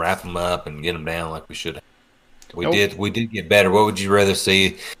didn't wrap them up and get them down like we should have. We did get better. What would you rather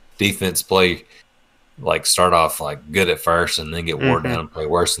see defense play – like start off like good at first and then get wore down and play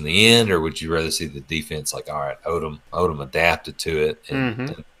worse in the end, or would you rather see the defense like, all right, Odom adapted to it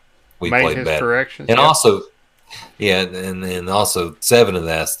and we made played his better. Corrections, and also, and then also 7 of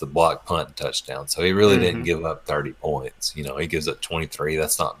that's the block, punt, and touchdown. So he really didn't give up 30 points. He gives up 23.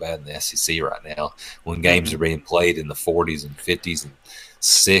 That's not bad in the SEC right now when games are being played in the 40s and 50s and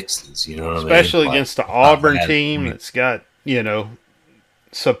 60s. You know what I mean? Especially against the Auburn team that's got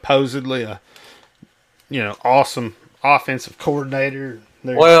supposedly a awesome offensive coordinator.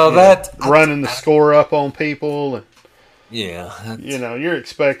 They're, running the score up on people, and you're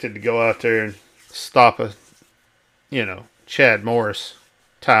expected to go out there and stop a Chad Morris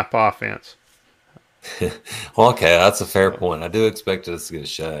type offense. Well, okay, that's a fair point. I do expect us to get a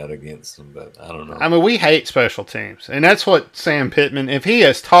shutout against them, but I don't know. I mean, we hate special teams, and that's what Sam Pittman, if he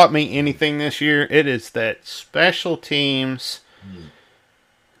has taught me anything this year, it is that special teams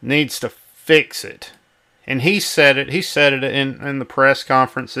needs to fix it. And he said it. He said it in the press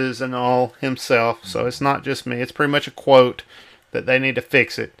conferences and all himself. So it's not just me. It's pretty much a quote that they need to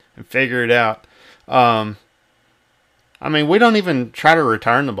fix it and figure it out. I mean, we don't even try to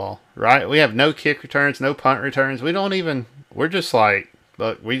return the ball, right? We have no kick returns, no punt returns. We're just like,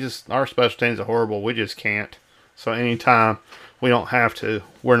 look, our special teams are horrible. We just can't. So anytime we don't have to,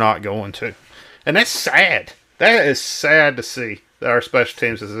 we're not going to. And that's sad. That is sad to see that our special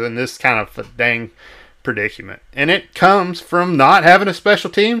teams is in this kind of a dang predicament, and it comes from not having a special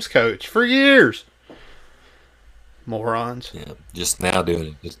teams coach for years. Morons. Yeah, just now doing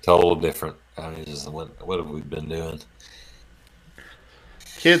it, just total different. I mean, just what have we been doing?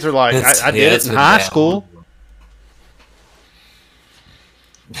 Kids are like, I did it in high school.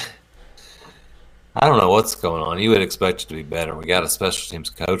 I don't know what's going on. You would expect it to be better. We got a special teams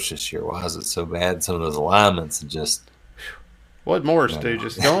coach this year. Why is it so bad? Some of those alignments and just what Morris do?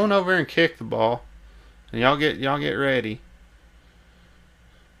 Just go on over and kick the ball. And y'all get ready.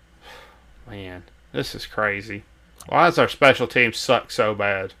 Man. This is crazy. Why does our special team suck so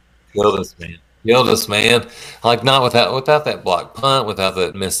bad? Killed us, man. Killed us, man. Like not without that block punt, without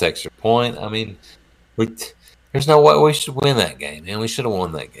that missed extra point. I mean, there's no way we should win that game, man. We should have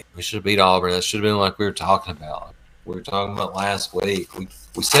won that game. We should have beat Auburn. That should have been like we were talking about. We were talking about last week.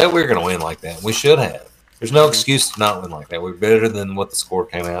 We said we were going to win like that. We should have. There's no excuse to not win like that. We're better than what the score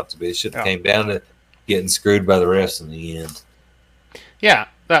came out to be. It should have came down to getting screwed by the refs in the end. Yeah.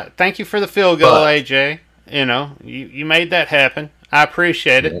 Thank you for the field goal, AJ. You know, you made that happen. I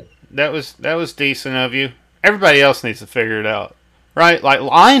appreciate it. That was decent of you. Everybody else needs to figure it out, right? Like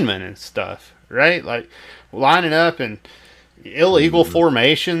linemen and stuff, right? Like lining up in illegal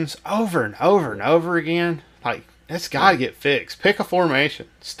formations over and over and over again. Like that's got to get fixed. Pick a formation,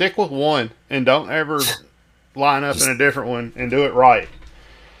 stick with one, and don't ever line up in a different one and do it right.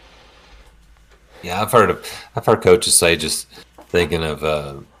 Yeah, I've heard coaches say just thinking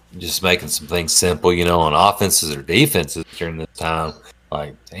of just making some things simple, you know, on offenses or defenses during this time.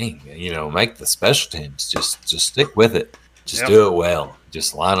 Like, dang, you know, make the special teams just stick with it. Just do it well.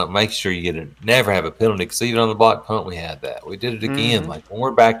 Just line up. Make sure you never have a penalty. Because even on the block punt, we had that. We did it again. Like when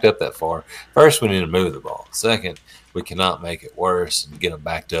we're backed up that far, first we need to move the ball. Second, we cannot make it worse and get them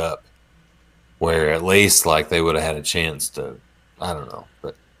backed up. Where at least like they would have had a chance to, I don't know,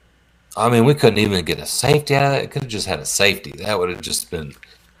 but I mean we couldn't even get a safety out of it. It could have just had a safety. That would have just been.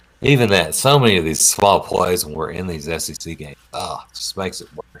 Even that, so many of these small plays when we're in these SEC games, it just makes it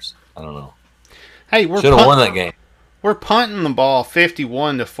worse. I don't know. Hey, should have won that game. We're punting the ball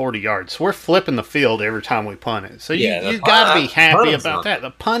 51 to 40 yards. So we're flipping the field every time we punt it. So you've got to be happy about that. The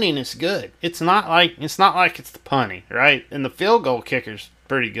punting is good. It's not like it's the punting, right? And the field goal kicker's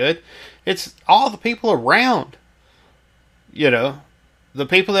pretty good. It's all the people around. You know, the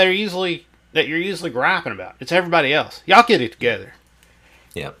people that you're usually griping about. It's everybody else. Y'all get it together.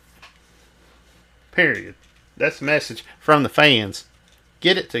 Yeah. Period. That's the message from the fans.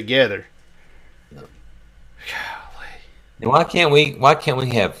 Get it together. Yep. And why can't we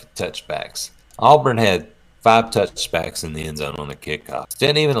have touchbacks? Auburn had 5 touchbacks in the end zone on the kickoff.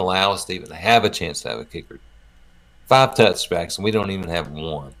 Didn't even allow us to even have a chance to have a kicker. 5 touchbacks, and we don't even have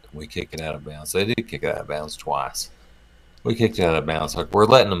one. We kick it out of bounds. They did kick it out of bounds twice. We kicked it out of bounds. Like we're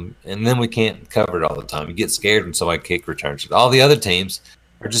letting them, and then we can't cover it all the time. You get scared when somebody kick returns it. All the other teams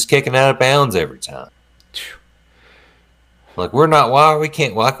are just kicking out of bounds every time. Like we're not. Why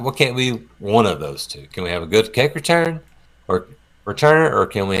can't we one of those two? Can we have a good kick returner, or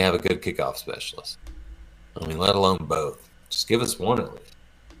can we have a good kickoff specialist? I mean, let alone both. Just give us one at least.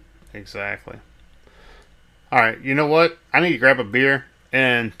 Exactly. All right. You know what? I need to grab a beer,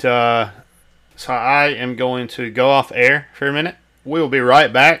 and so I am going to go off air for a minute. We will be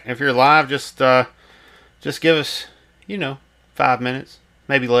right back. If you're live, just give us 5 minutes.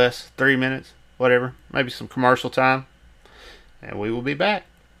 Maybe less, 3 minutes, whatever. Maybe some commercial time. And we will be back.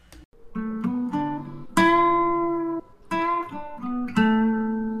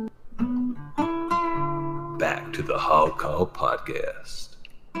 Back to the Hog Call Podcast.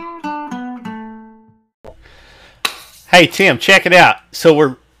 Hey, Tim, check it out. So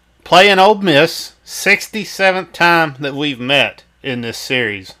we're playing Ole Miss, 67th time that we've met in this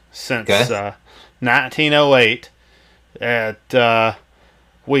series since 1908.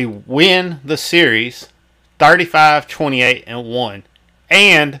 We win the series 35-28-1.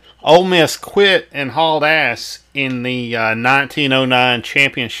 And Ole Miss quit and hauled ass in the 1909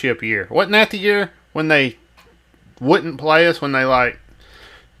 championship year. Wasn't that the year when they wouldn't play us when they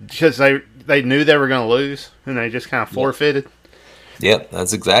because they knew they were going to lose and they just kind of forfeited? Yep,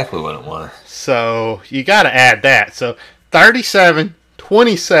 that's exactly what it was. So you got to add that. So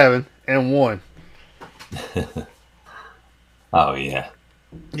 37-27-1. Oh yeah.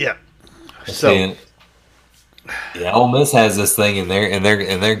 Yeah. So Ole Miss has this thing in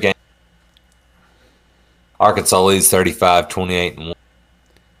their game. Arkansas leads 35-28-1.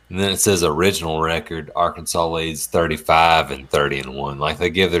 And then it says original record, Arkansas leads 35-30-1. Like they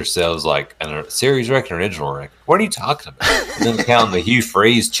give themselves like a series record, original record. What are you talking about? And then counting the Hugh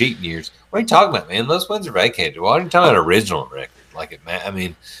Freeze cheating years. What are you talking about, man? Those wins are vacated. Why are you talking about original record? Like I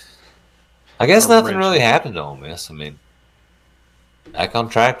mean, I guess nothing really happened to Ole Miss. I mean, back on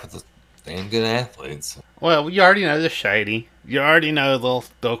track with the damn good athletes. Well, you already know they're shady. You already know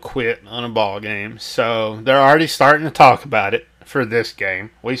they'll quit on a ball game. So they're already starting to talk about it for this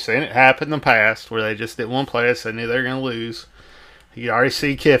game. We've seen it happen in the past where they just didn't want to play us. They knew they were going to lose. You already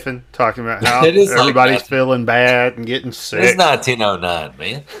see Kiffin talking about how everybody's feeling bad and getting sick. It's 1909,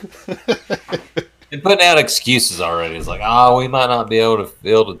 man. And putting out excuses already. It's like, we might not be able to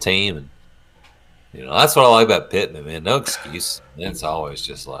field a team. And That's what I like about Pittman, man. No excuse. It's always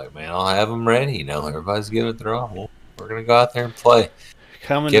just like, man, I'll have them ready. Everybody's giving it their all. Well, we're gonna go out there and play.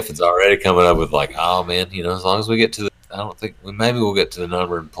 Kiffin's already coming up with like, oh man, as long as we get to the, I don't think maybe we'll get to the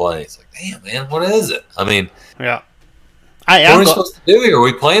number and play. It's like, damn man, what is it? I mean, yeah. What are we supposed to do here? Are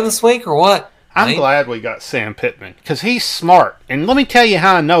we playing this week or what? I'm glad we got Sam Pittman because he's smart. And let me tell you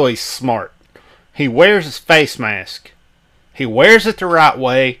how I know he's smart. He wears his face mask. He wears it the right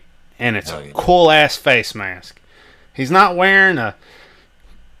way, and it's a cool-ass face mask. He's not wearing a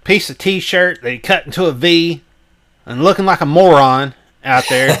piece of T-shirt that he cut into a V and looking like a moron out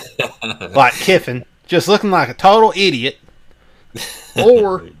there like Kiffin, just looking like a total idiot,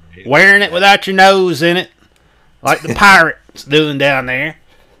 or wearing it without your nose in it like the pirates doing down there.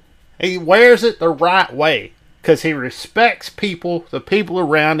 He wears it the right way because he respects people, the people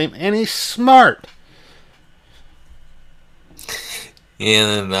around him, and he's smart.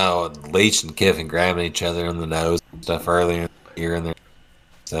 Yeah, and then Leach and Kiffin grabbing each other in the nose and stuff earlier in the year and their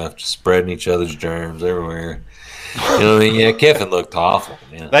stuff, just spreading each other's germs everywhere. Yeah, Kiffin looked awful.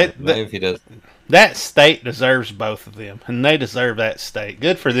 Man. Maybe if he does. That state deserves both of them, and they deserve that state.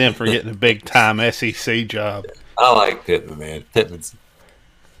 Good for them for getting a big-time SEC job. I like Pittman, man. Pittman's...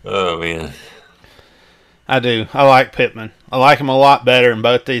 Oh, man. I do. I like Pittman. I like him a lot better than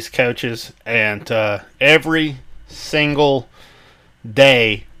both these coaches, and every single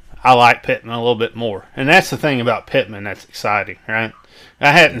day I like Pittman a little bit more. And that's the thing about Pittman that's exciting, right?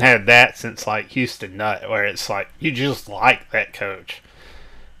 I hadn't had that since, like, Houston Nutt, where it's like, you just like that coach.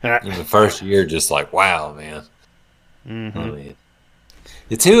 In the first year, just like, wow, man. Mm-hmm. I mean,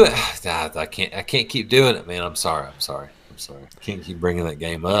 I can't keep doing it, man. I'm sorry. I can't keep bringing that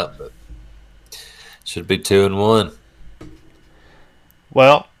game up, but should be 2-1.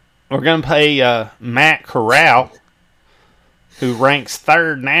 Well, we're going to play Matt Corral, who ranks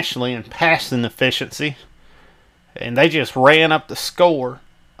third nationally in passing efficiency. And they just ran up the score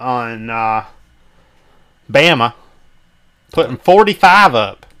on Bama, putting 45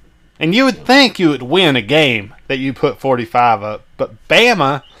 up. And you would think you would win a game that you put 45 up. But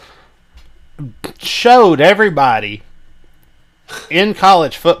Bama showed everybody in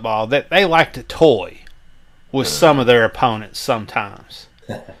college football that they like to toy with some of their opponents sometimes.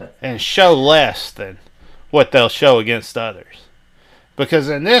 And show less than what they'll show against others. Because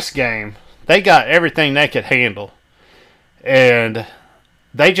in this game, they got everything they could handle. And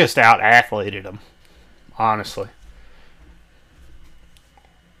they just out-athleted them, honestly.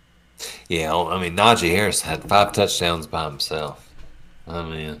 Yeah, I mean, Najee Harris had 5 touchdowns by himself. I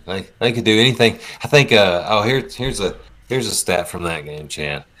mean, they could do anything. I think. Here's a stat from that game,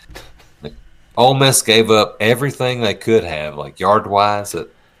 Chad. Ole Miss gave up everything they could have, like yard-wise,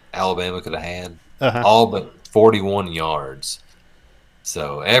 that Alabama could have had, all but 41 yards.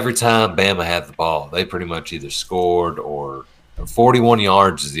 So every time Bama had the ball, they pretty much either scored or 41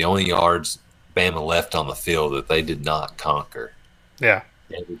 yards is the only yards Bama left on the field that they did not conquer. Yeah.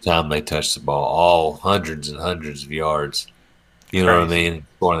 Every time they touched the ball, all hundreds and hundreds of yards. You know what I mean?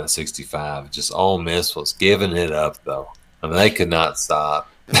 Scoring at 65. Just Ole Miss was giving it up, though. I mean, they could not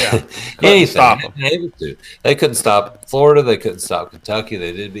stop. Yeah. Anything. Stop them. They couldn't stop Florida. They couldn't stop Kentucky.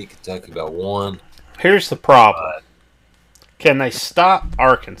 They did beat Kentucky by 1. Here's the problem. Can they stop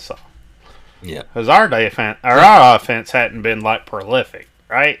Arkansas? Yeah. Because our offense hadn't been, like, prolific,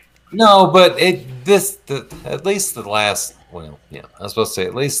 right? No, but at least the last, well, yeah, I was supposed to say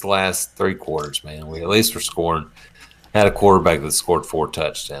at least the last 3 quarters, man. We at least were scoring. Had a quarterback that scored 4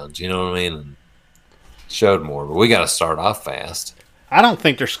 touchdowns. You know what I mean? And showed more, but we got to start off fast. I don't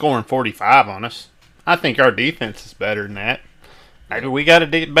think they're scoring 45 on us. I think our defense is better than that. Maybe we got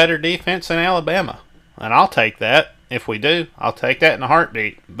a better defense than Alabama, and I'll take that. If we do, I'll take that in a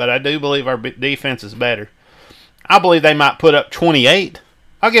heartbeat. But I do believe our defense is better. I believe they might put up 28.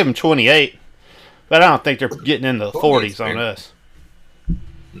 I'll give them 28, but I don't think they're getting into the 40s on us.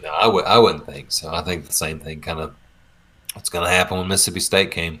 No, I wouldn't think so. I think the same thing kind of what's going to happen when Mississippi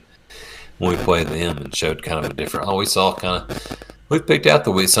State came when we played them and showed kind of a different. We saw we picked out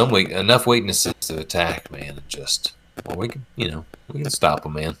enough weaknesses to attack, man. And just we can stop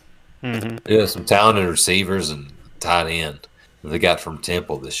them, man. Mm-hmm. Yeah, some talented receivers and tight end they got from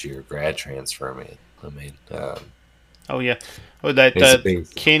Temple this year, grad transfer, man. I mean, oh yeah, with that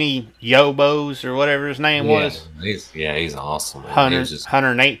Kenny Yobos or whatever his name was. He's awesome.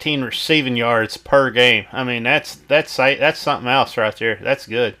 118 receiving yards per game. I mean, that's something else right there. That's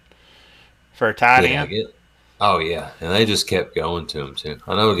good for a tight end. Oh yeah, and they just kept going to him too.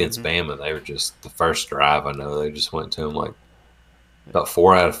 I know against Bama, they were just the first drive. I know they just went to him like about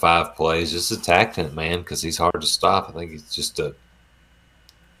 4 out of 5 plays, just attacking it, man, because he's hard to stop. I think he's just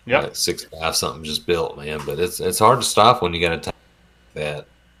Yep. like 6'5", something just built, man. But it's hard to stop when you got a time like that.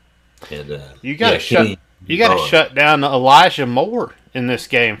 And You got to Kenny Bowen. shut down Elijah Moore in this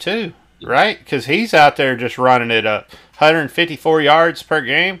game too, right? Because he's out there just running it up, 154 yards per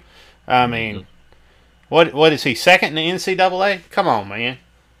game. I mean, what is he, second in the NCAA? Come on, man.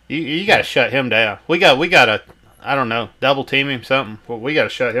 You got to shut him down. We got to, I don't know, double team him something. We got to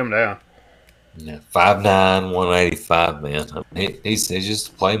shut him down. Yeah, 5'9", 185, man. I mean, he's just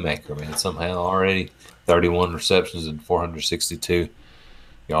a playmaker, man. Somehow already 31 receptions and 462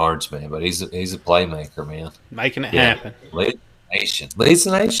 yards, man. But he's a playmaker, man. Making it happen. Leads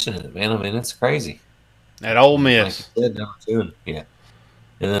the nation, man. I mean, it's crazy. At Ole Miss. Like yeah.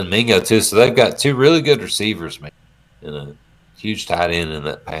 And then Mingo, too. So they've got two really good receivers, man. And a huge tight end in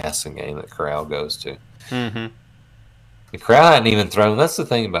that passing game that Corral goes to. Mm-hmm. The Corral hadn't even thrown. That's the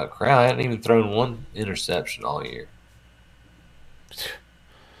thing about Corral. I hadn't even thrown one interception all year.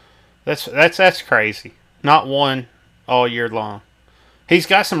 That's crazy. Not one all year long. He's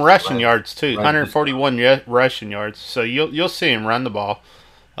got some rushing yards too. 141 rushing yards. So you'll see him run the ball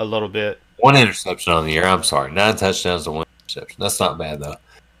a little bit. One interception on the year. I'm sorry, 9 touchdowns to 1 interception. That's not bad though.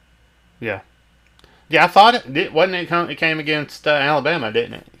 Yeah. I thought it came against Alabama,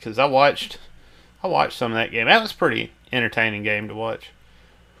 didn't it? Because I watched some of that game. That was a pretty entertaining game to watch.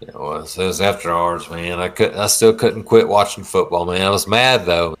 Yeah, it was after ours, man. I still couldn't quit watching football, man. I was mad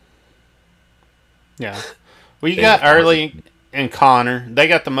though. Yeah. Well, you got Early and Connor. They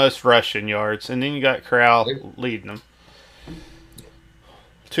got the most rushing yards, and then you got Corral leading them.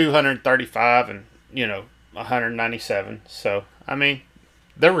 235 and 197. So I mean,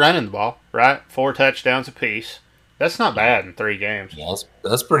 they're running the ball, right? 4 touchdowns apiece. That's not bad in 3 games. Yeah,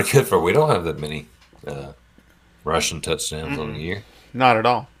 that's pretty good for. We don't have that many rushing touchdowns on the year. Not at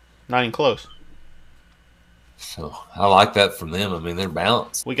all. Not even close. So I like that from them. I mean, they're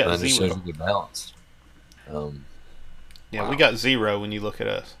balanced. We got 0. They're balanced. Yeah, wow. We got 0 when you look at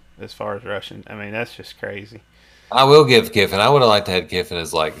us as far as rushing. I mean, that's just crazy. I will give Kiffin. I would have liked to have Kiffin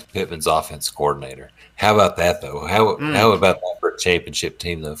as like Pittman's offense coordinator. How about that though? How about that for a championship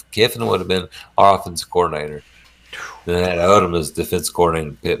team though? If Kiffin would have been our offensive coordinator, then had Odom as defense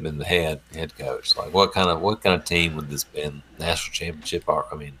coordinator, Pittman the head coach. Like what kind of team would this been? National championship?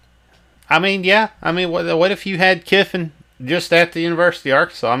 I mean, yeah. I mean, what if you had Kiffin just at the University of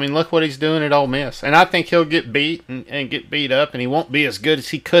Arkansas? I mean, look what he's doing at Ole Miss, and I think he'll get beat and get beat up, and he won't be as good as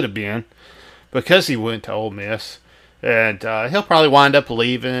he could have been because he went to Ole Miss. And he'll probably wind up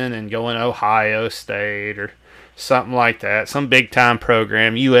leaving and going to Ohio State or something like that. Some big-time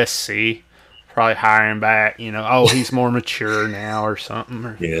program, USC, probably hire him back. He's more mature now or something.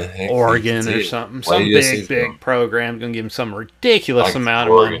 Or Oregon or something. Some big program going to give him some ridiculous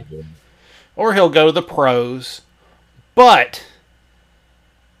amount of money. Or he'll go to the pros. But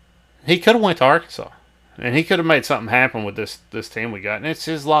he could have went to Arkansas. And he could have made something happen with this team we got. And it's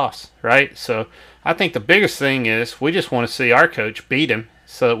his loss, right? So I think the biggest thing is we just want to see our coach beat him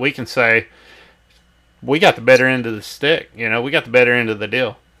so that we can say we got the better end of the stick. We got the better end of the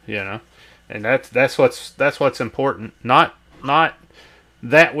deal. And that's what's important. Not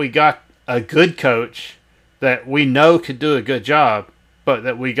that we got a good coach that we know could do a good job, but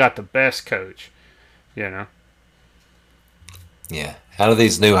that we got the best coach. Yeah. Out of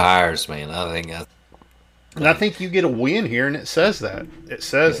these new hires, man, I think you get a win here, and it says that. It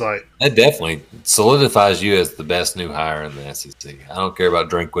says, that definitely solidifies you as the best new hire in the SEC. I don't care about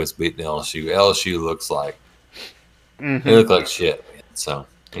Drinkwitz beating LSU. LSU looks like they look like shit, man. So,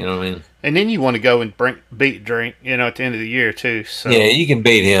 you know what I mean? And then you want to go and beat Drink, at the end of the year, too. So. Yeah, you can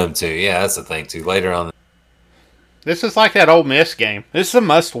beat him, too. Yeah, that's the thing, too. Later on. This is like that Ole Miss game. This is a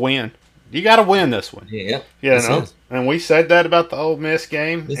must-win. You got to win this one. Yeah. And we said that about the Ole Miss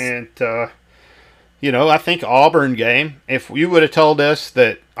game, I think Auburn game, if you would have told us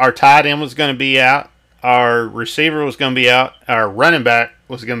that our tight end was going to be out, our receiver was going to be out, our running back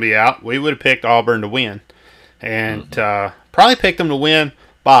was going to be out, we would have picked Auburn to win. And probably picked them to win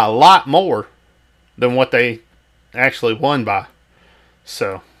by a lot more than what they actually won by.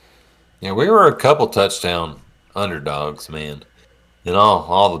 So. Yeah, we were a couple touchdown underdogs, man, in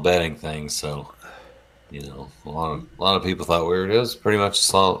all the betting things. So, a lot of people thought it was pretty much a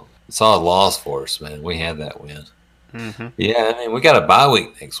solid loss for us, man. We had that win. Mm-hmm. Yeah, I mean, we got a bye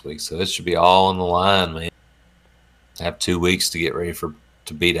week next week, so it should be all on the line, man. Have 2 weeks to get ready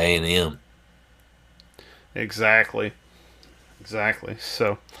to beat A&M. Exactly.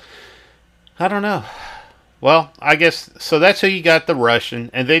 So, I don't know. Well, I guess, so that's who you got, the Russian,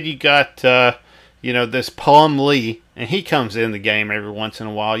 and then you got, this Plum Lee, and he comes in the game every once in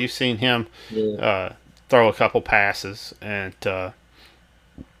a while. You've seen him throw a couple passes, and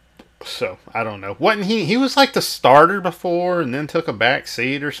So I don't know. Wasn't he? He was like the starter before, and then took a back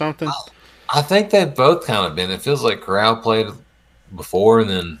seat or something. I think they've both kind of been. It feels like Corral played before, and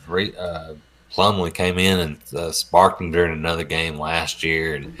then Plumlee came in and sparked him during another game last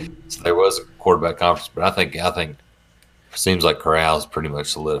year, and so there was a quarterback conference. But I think it seems like Corral's pretty much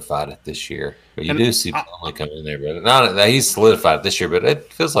solidified it this year. But you do see Plumlee come in there, but not that he's solidified it this year. But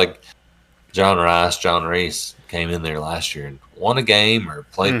it feels like John Reese came in there last year and won a game or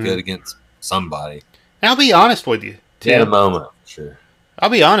played good against somebody. And I'll be honest with you, Tim. In a moment, sure. I'll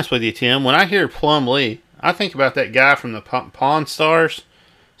be honest with you, Tim. When I hear Plumlee, I think about that guy from the Pawn Stars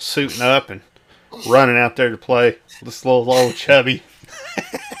suiting up and running out there to play. This little old chubby.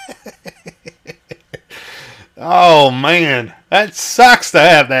 Oh, man. That sucks to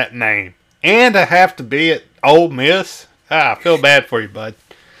have that name. And to have to be at Ole Miss. I feel bad for you, bud.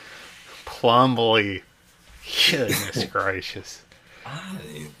 Plumlee. Goodness gracious. I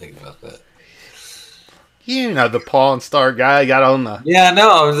didn't even think about that. You know, the Pawn Star guy got on the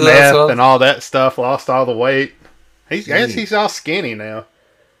meth and all that stuff, lost all the weight. I guess he's all skinny now.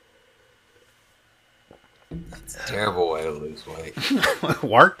 That's a terrible way to lose weight. It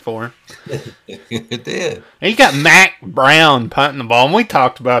worked for him. It did. And you got Mack Brown punting the ball. And we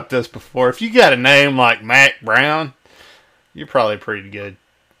talked about this before. If you got a name like Mack Brown, you're probably a pretty good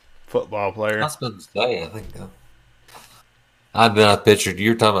football player. I was about to say, I think I've been a pitcher. You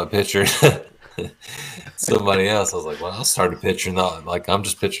were talking about pitcher. Somebody else. I was like, well, I'll start a pitcher. Not like I'm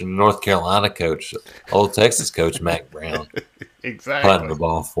just pitching North Carolina coach, old Texas coach Mack Brown. Exactly. Punting the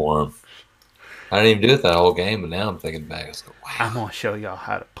ball for him. I didn't even do it that whole game, but now I'm thinking back. I was like, wow. I'm going to show y'all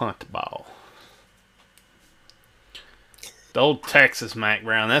how to punt the ball. The old Texas Mack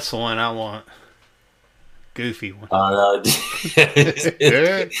Brown. That's the one I want. Goofy one.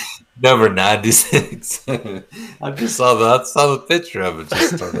 Number 96. I just saw the picture of it.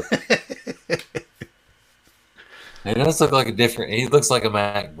 Just started. It does look like a different. He looks like a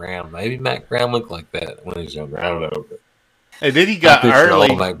Mack Brown. Maybe Mack Brown looked like that when he was younger. I don't know. But and then he got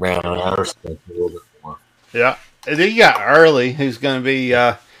early. Mack Brown, and I respect a little bit more. Yeah, and then you got early, who's going to be,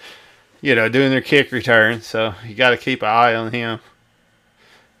 doing their kick return. So you got to keep an eye on him.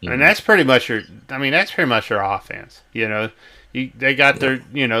 And that's pretty much your offense. You know, they got their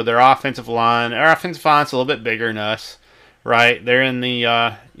offensive line. Our offensive line's a little bit bigger than us, right? They're in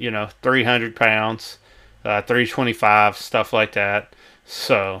the 300 pounds, 325, stuff like that.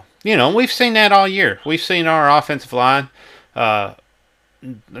 So we've seen that all year. We've seen our offensive line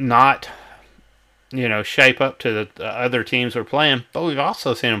not shape up to the other teams we're playing, but we've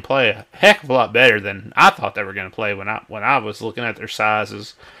also seen them play a heck of a lot better than I thought they were going to play when I was looking at their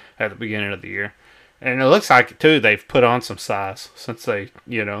sizes at the beginning of the year. And it looks like, too, they've put on some size since they,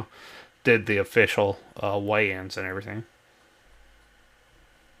 did the official weigh-ins and everything.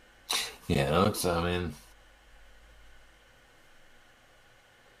 Yeah, it looks, I mean...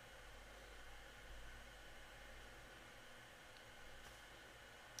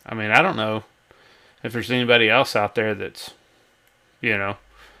 I don't know if there's anybody else out there that's,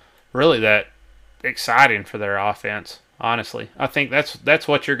 really that exciting for their offense, honestly. I think that's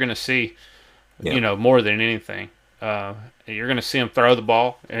what you're going to see, more than anything. You're going to see them throw the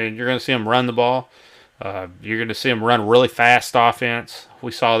ball, and you're going to see them run the ball. You're going to see them run really fast offense.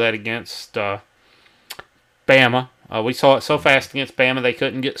 We saw that against Bama. We saw it so fast against Bama they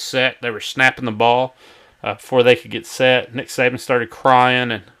couldn't get set. They were snapping the ball before they could get set. Nick Saban started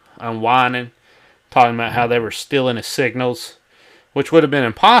crying and whining, talking about how they were stealing his signals, which would have been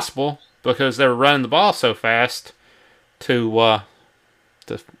impossible because they were running the ball so fast. As soon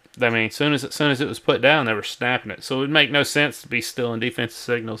as it was put down, they were snapping it. So it would make no sense to be stealing defensive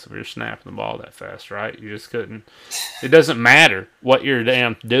signals if you're snapping the ball that fast, right? You just couldn't. It doesn't matter what you're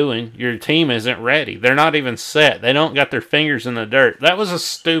damn doing. Your team isn't ready. They're not even set. They don't got their fingers in the dirt. That was a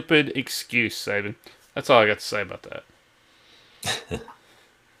stupid excuse, Saban. That's all I got to say about that.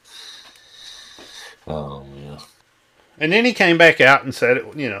 Oh, yeah. And then he came back out and said it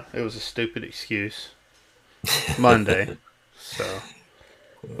was a stupid excuse Monday. So.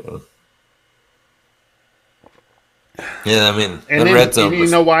 Yeah, I mean, and then, red zone. You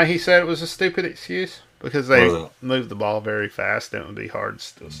know why he said it was a stupid excuse? Because they moved the ball very fast, and it would be hard to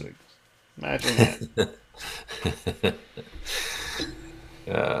steal signals. Imagine that.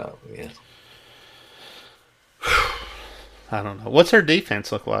 Oh, yeah. I don't know. What's their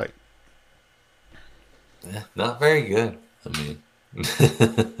defense look like? Yeah, not very good.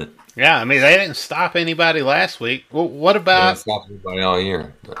 Yeah, they didn't stop anybody last week. Well, what about? They didn't stop anybody all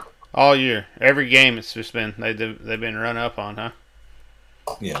year. But... All year, every game, it's just been they've been run up on, huh?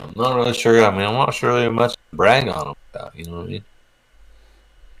 Yeah, I'm not really sure. I'm not sure really much to brag on them about. You know what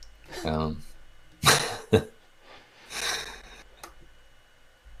I Um,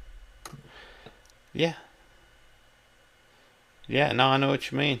 Yeah. Yeah, no, I know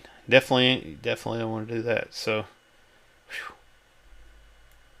what you mean. Definitely I want to do that. So, whew,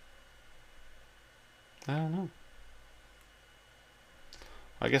 I don't know.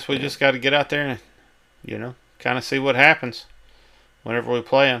 I guess we yeah. just got to get out there and, kind of see what happens whenever we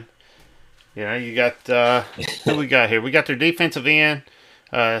play them. You got, who we got here? We got their defensive end,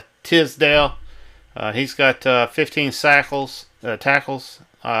 Tisdale. He's got 15 tackles.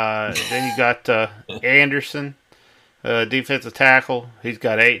 Then you got Anderson, defensive tackle. He's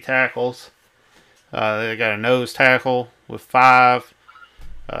got 8 tackles. They got a nose tackle with 5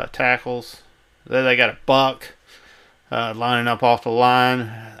 tackles. Then they got a buck lining up off the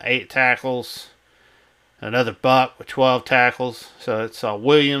line, 8 tackles. Another buck with 12 tackles. So it's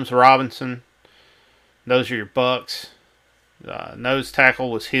Williams, Robinson. Those are your bucks. Nose tackle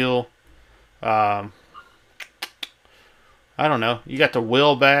was Hill. Um, I don't know. You got the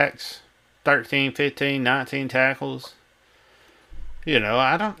Willbacks, 13, 15, 19 tackles.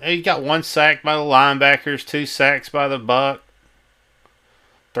 I don't. You got 1 sack by the linebackers, 2 sacks by the buck,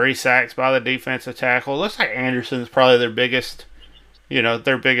 3 sacks by the defensive tackle. Looks like Anderson's probably their biggest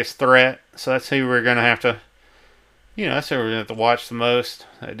threat. So that's who we're gonna have to. That's who we're gonna have to watch the most.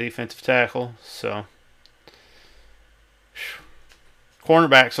 That defensive tackle. So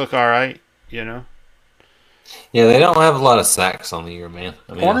cornerbacks look all right. Yeah, they don't have a lot of sacks on the year, man.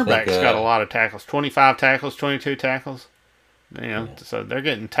 I mean, Cornerbacks got a lot of tackles. 25 tackles, 22 tackles. Yeah. So they're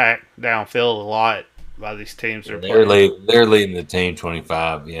getting tacked downfield a lot by these teams they're They're playing. they're leading the team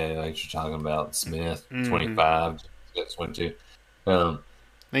 25. Yeah, like you're talking about Smith, Mm-hmm. 25, 22. Then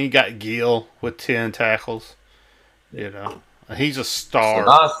you got Gill with 10 tackles. He's a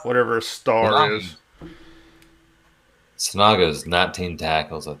star, whatever a star is. Sanaga's 19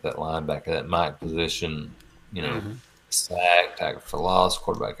 tackles at that linebacker, that Mike position. Mm-hmm. Sack, tackle for loss,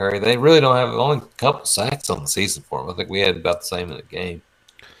 quarterback hurry. They really don't have only a couple sacks on the season for them. I think we had about the same in the game.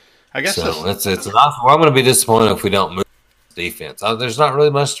 I guess so. It's enough. I'm going to be disappointed if we don't move defense. There's not really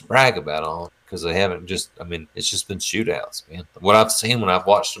much to brag about on because they haven't just. I mean, it's just been shootouts, man. What I've seen when I've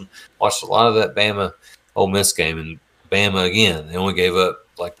watched a lot of that Bama Ole Miss game, and Bama again, they only gave up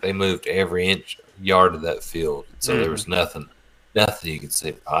they moved every yard of that field, so there was nothing you could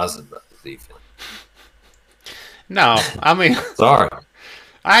say positive about the defense. No, I mean, sorry.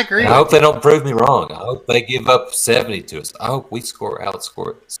 I agree. I hope they don't prove me wrong. I hope they give up 70 to us. I hope we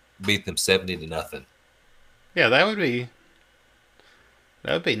beat them 70-0. Yeah, that would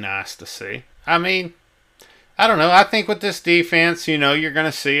be nice to see. I mean, I don't know. I think with this defense, you're going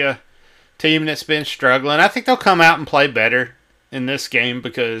to see a team that's been struggling. I think they'll come out and play better in this game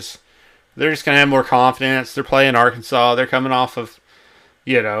because they're just going to have more confidence. They're playing Arkansas. They're coming off of,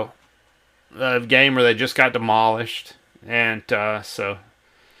 a game where they just got demolished. And so,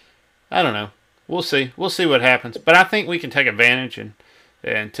 I don't know. We'll see. We'll see what happens. But I think we can take advantage and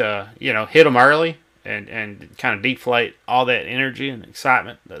hit them early and kind of deflate all that energy and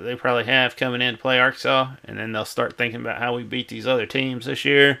excitement that they probably have coming in to play Arkansas. And then they'll start thinking about how we beat these other teams this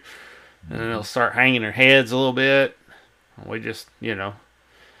year. And then they'll start hanging their heads a little bit. We just,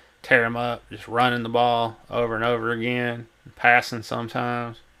 tear them up, just running the ball over and over again, passing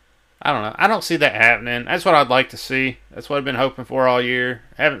sometimes. I don't know. I don't see that happening. That's what I'd like to see. That's what I've been hoping for all year.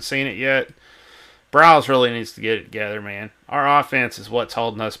 Haven't seen it yet. Browse really needs to get it together, man. Our offense is what's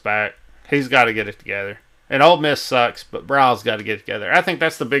holding us back. He's got to get it together. And Ole Miss sucks, but Browse got to get it together. I think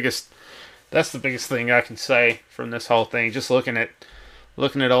that's the biggest thing I can say from this whole thing. Just looking at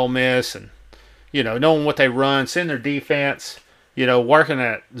Ole Miss and knowing what they run, seeing their defense, working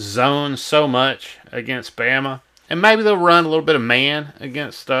that zone so much against Bama. And maybe they'll run a little bit of man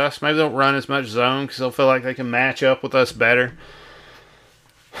against us. Maybe they don't run as much zone because they'll feel like they can match up with us better.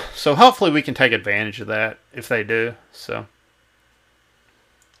 So hopefully we can take advantage of that if they do. So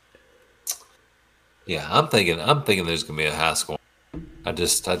yeah, I'm thinking there's gonna be a high score. I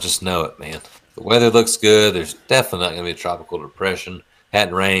just know it, man. The weather looks good. There's definitely not gonna be a tropical depression.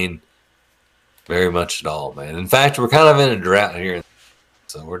 Hadn't rained very much at all, man. In fact, we're kind of in a drought here.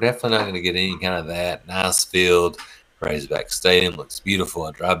 So we're definitely not going to get any kind of that. Nice field. Razorback Stadium looks beautiful.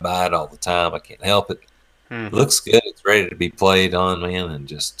 I drive by it all the time. I can't help it. It looks good. It's ready to be played on, man. And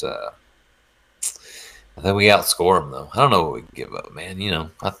just, I think we outscore them, though. I don't know what we can give up, man.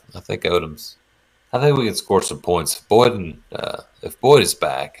 I think Odom's. I think we can score some points. If Boyd is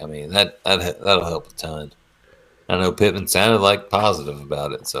back, I mean, that'll help a ton. I know Pittman sounded positive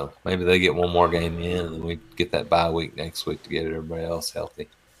about it, so maybe they get one more game in, and then we get that bye week next week to get everybody else healthy.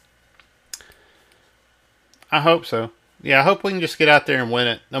 I hope so. Yeah, I hope we can just get out there and win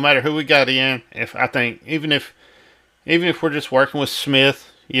it, no matter who we got in. If I think even if we're just working with Smith,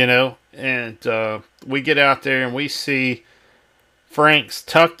 and we get out there and we see Franks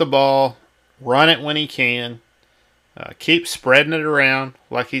tuck the ball, run it when he can, keep spreading it around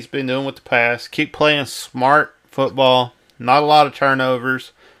like he's been doing with the pass, keep playing smart football, not a lot of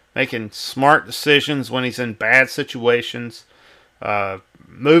turnovers, making smart decisions when he's in bad situations,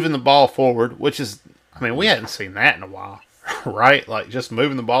 moving the ball forward, which is, I mean, we hadn't seen that in a while, right? Like just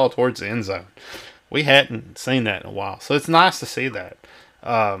moving the ball towards the end zone. We hadn't seen that in a while. So it's nice to see that.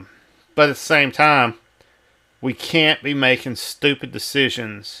 But at the same time, we can't be making stupid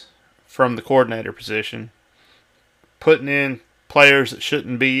decisions from the coordinator position, putting in players that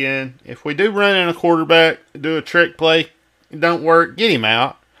shouldn't be in. If we do run in a quarterback, do a trick play, it don't work, get him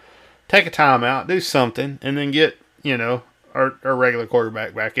out. Take a timeout, do something, and then get, our regular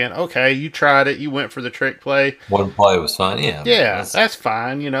quarterback back in. Okay, you tried it. You went for the trick play. One play was fine. Yeah. Yeah, that's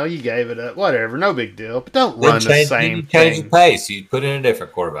fine. You gave it up. Whatever. No big deal. But don't run the same thing. Change the pace. You put in a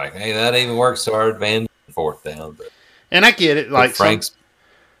different quarterback. Hey, that even works to our advantage fourth down. But, and I get it. Like Frank's,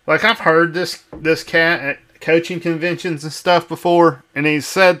 I've heard this cat at coaching conventions and stuff before, and he's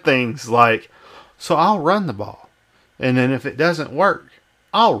said things like, so I'll run the ball. And then if it doesn't work,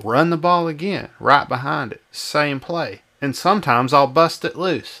 I'll run the ball again right behind it. Same play. And sometimes I'll bust it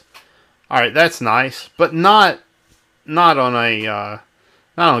loose. All right, that's nice, but not on a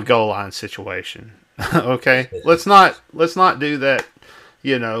goal line situation. Okay, let's not do that.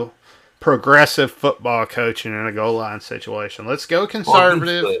 Progressive football coaching in a goal line situation. Let's go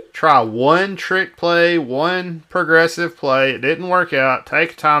conservative. Try one trick play, one progressive play. It didn't work out.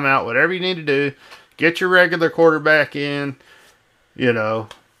 Take a timeout. Whatever you need to do. Get your regular quarterback in.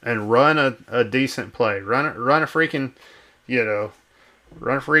 And run a decent play. Run a freaking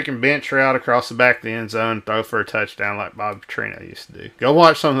bench route across the back of the end zone, throw for a touchdown like Bob Petrino used to do. Go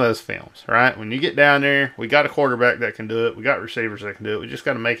watch some of those films, right? When you get down there, we got a quarterback that can do it. We got receivers that can do it. We just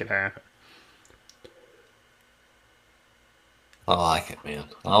got to make it happen. I like it, man.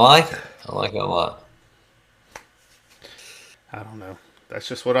 I like it a lot. I don't know. That's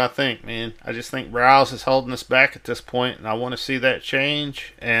just what I think, man. I just think Briles is holding us back at this point, and I want to see that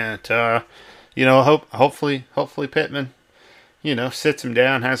change. And hopefully Pittman, sits him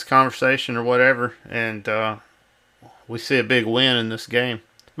down, has a conversation or whatever, and we see a big win in this game.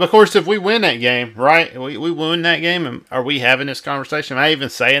 But of course, if we win that game, right? We win that game, and are we having this conversation? Am I even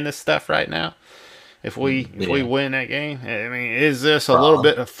saying this stuff right now? If we win that game, I mean, is this a little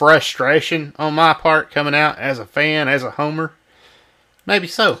bit of frustration on my part coming out as a fan, as a homer? Maybe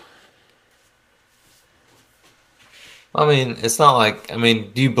so. I mean, it's not like.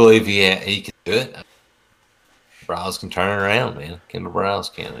 Do you believe he can do it? Briles can turn it around, man. Kendall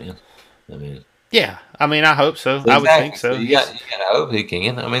Briles can, man. Yeah. I hope so. Exactly. I would think so. You got to hope he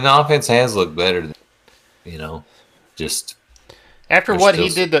can. The offense has looked better than, just after what he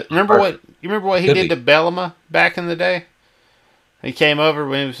did. You remember what he did to Bellama back in the day? He came over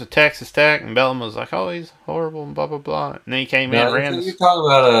when he was at Texas Tech, and Bellama was like, "Oh, he's horrible," and blah blah blah. And then he came in and ran. You're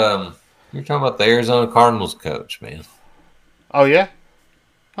talking about the Arizona Cardinals coach, man. Oh yeah,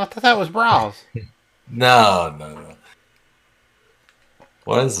 I thought that was Briles. No.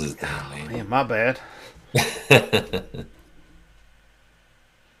 What is his name, man? Man, my bad.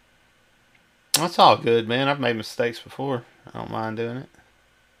 That's all good, man. I've made mistakes before. I don't mind doing it.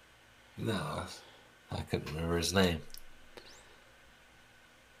 No, I couldn't remember his name.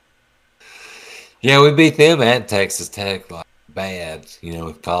 Yeah, we beat them at Texas Tech like bad,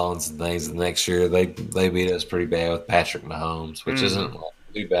 with Collins and things. The next year they beat us pretty bad with Patrick Mahomes, which isn't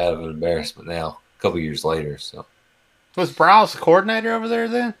too bad of an embarrassment now. A couple years later, so was Briles the coordinator over there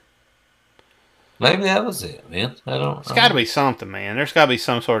then? Maybe that was it, man. It's got to be something, man. There's got to be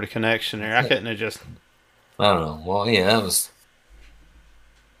some sort of connection there. I couldn't have just. I don't know. Well, yeah,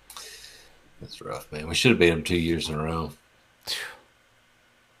 that's rough, man. We should have beat them 2 years in a row.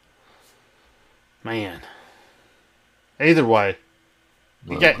 Man. Either way,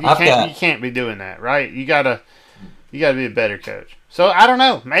 you can't be doing that, right? You gotta be a better coach. So I don't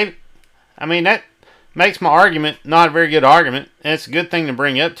know. Maybe that makes my argument not a very good argument, and it's a good thing to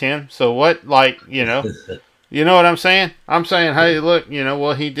bring up, Tim. So what, you know what I'm saying? I'm saying, hey, look,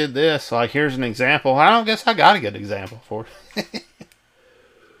 well, he did this. Like, here's an example. I don't guess I got a good example for it.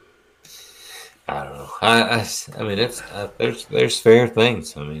 I don't know. There's fair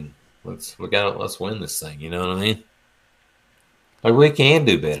things. Let's win this thing. You know what I mean? Like, we can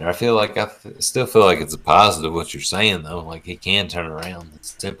do better. I still feel like it's a positive what you're saying though. Like, he can turn around.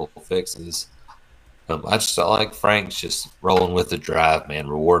 It's simple fixes. I just felt like Frank's just rolling with the drive, man,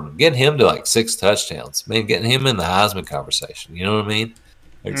 rewarding, getting him to like 6 touchdowns, man, getting him in the Heisman conversation. You know what I mean?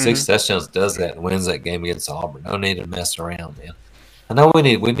 Like 6 touchdowns does that and wins that game against Auburn. No need to mess around, man. I know we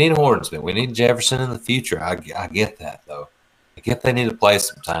need Horns, man. We need Jefferson in the future. I get that though. I get they need to play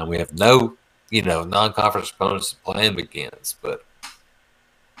sometime. We have no, non-conference opponents to play him against, but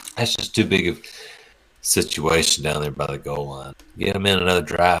that's just too big of situation down there by the goal line. Get him in another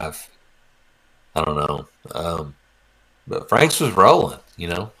drive. I don't know. But Franks was rolling,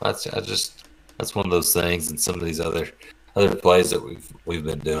 That's one of those things, and some of these other plays that we've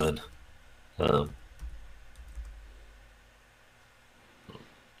been doing.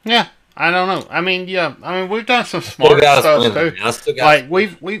 Yeah, I don't know. I mean, we've done some smart stuff too. Like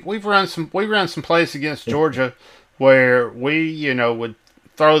we've run some plays against Georgia where we would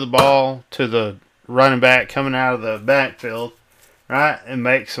throw the ball to the running back coming out of the backfield, right, and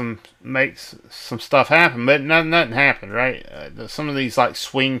make some stuff happen, but nothing happened, right? Some of these like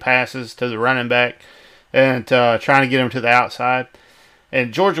swing passes to the running back and trying to get him to the outside,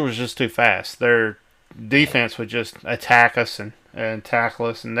 and Georgia was just too fast. Their defense would just attack us and tackle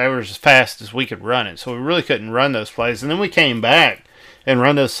us, and they were as fast as we could run it, so we really couldn't run those plays. And then we came back and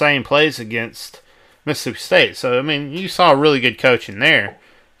run those same plays against Mississippi State. So I mean, you saw really good coaching there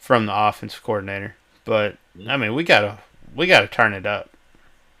from the offensive coordinator. But I mean, we gotta turn it up.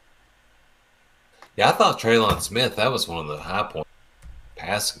 Yeah, I thought Traylon Smith, that was one of the high points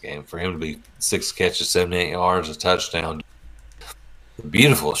passing game for him to be 6 catches, 78 yards, a touchdown. A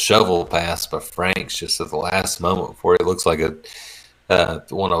beautiful shovel pass by Franks just at the last moment before it looks like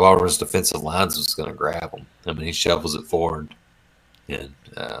one of Auburn's defensive lines was going to grab him. I mean, he shovels it forward, and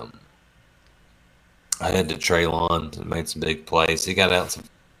I had to Traylon and made some big plays. He got out some.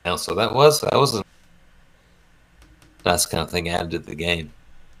 So that was a nice kind of thing added to the game.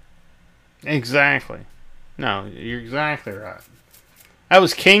 Exactly. No, you're exactly right. That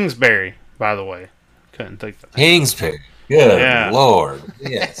was Kingsbury, by the way. Couldn't think of that. Kingsbury. Good Lord.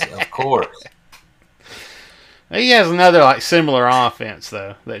 Yes, of course. He has another like similar offense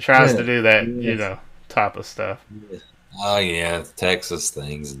though that tries to do that, type of stuff. Oh yeah, Texas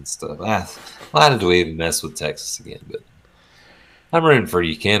things and stuff. Why did we even mess with Texas again? But I'm rooting for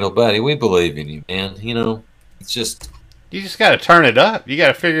you, Kendall, buddy. We believe in you, man. It's just you just got to turn it up. You got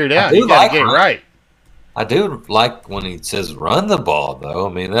to figure it out. You got to get it right. I do like when he says run the ball, though. I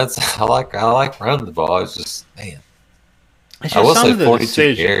mean, I like run the ball. It's just, man. It's just some of the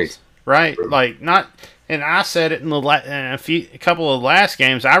decisions, carries. Right? Like not, and I said it in a couple of last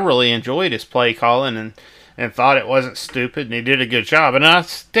games. I really enjoyed his play calling and thought it wasn't stupid, and he did a good job. And I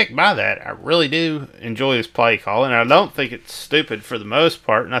stick by that. I really do enjoy his play calling. I don't think it's stupid for the most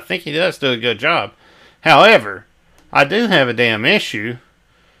part, and I think he does do a good job. However, I do have a damn issue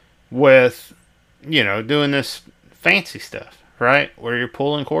with, doing this fancy stuff, right? Where you're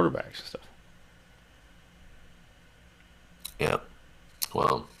pulling quarterbacks and stuff. Yeah.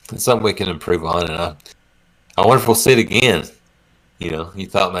 Well, it's something we can improve on, and I wonder if we'll see it again. You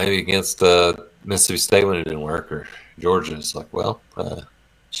thought maybe against Mississippi State when it didn't work, or Georgia. It's like, well,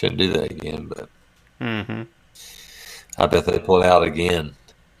 shouldn't do that again, but I bet they pull it out again.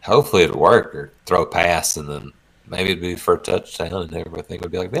 Hopefully it'll work, or throw a pass, and then maybe it'd be for a touchdown, and everything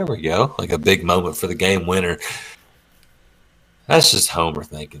would be like, there we go, like a big moment for the game winner. That's just Homer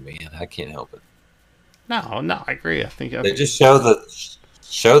thinking, man. I can't help it. No, I agree. I think they just show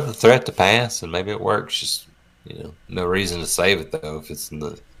the threat to pass, and maybe it works. Just no reason to save it though. If it's in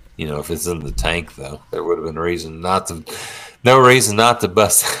the tank though, there would have been no reason not to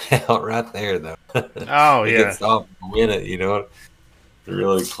bust it out right there though. Oh yeah, to win it. To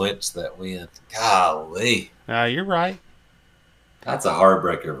really clinch that win. Golly. You're right. That's a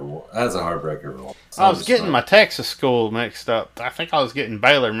heartbreaker. I was getting my Texas school mixed up. I think I was getting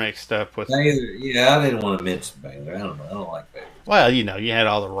Baylor mixed up with Baylor. Yeah, I didn't want to mention Baylor. I don't know. I don't like Baylor. Well, you had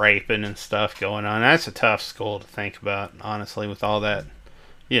all the raping and stuff going on. That's a tough school to think about, honestly, with all that,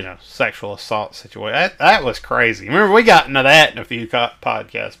 sexual assault situation. That was crazy. Remember, we got into that in a few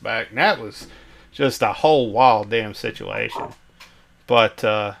podcasts back, and that was just a whole wild damn situation. But,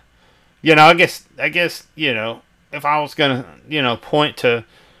 I guess, if I was gonna, point to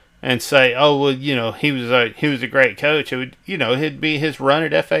and say, oh well, he was a great coach, it would, it'd be his run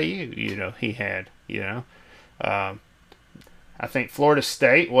at FAU. He had, I think Florida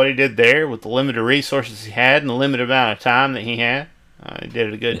State, what he did there with the limited resources he had and the limited amount of time that he had, he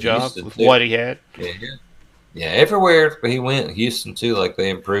did a good job with what he had. Yeah, everywhere he went, Houston too, like they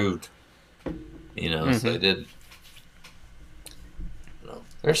improved. So they did.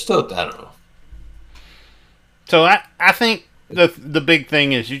 They're still, I don't know. So I think the big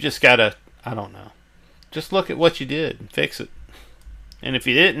thing is you just gotta, I don't know. Just look at what you did and fix it. And if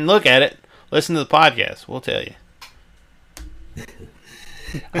you didn't look at it, listen to the podcast. We'll tell you.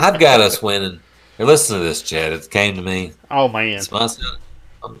 I've got us winning. Hey, listen to this, Chad. It came to me. Oh, man. It's my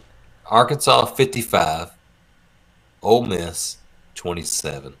Arkansas 55, Ole Miss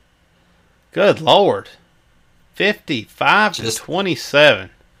 27. Good Lord. 55 to 27.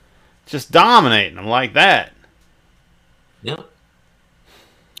 Just dominating them like that. Yep.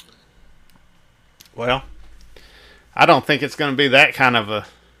 Well, I don't think it's going to be that kind of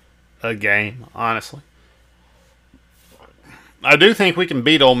a game, honestly. I do think we can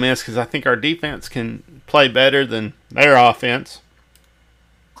beat Ole Miss because I think our defense can play better than their offense.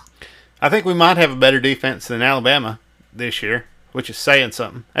 I think we might have a better defense than Alabama this year, which is saying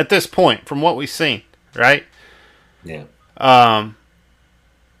something at this point from what we've seen, right? Yeah. I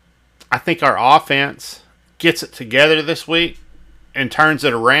think our offense gets it together this week and turns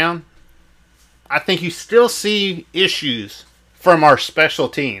it around. I think you still see issues from our special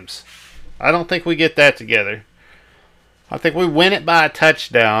teams. I don't think we get that together. I think we win it by a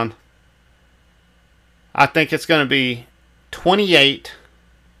touchdown. I think it's going to be 28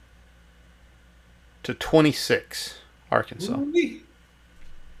 to 26, Arkansas.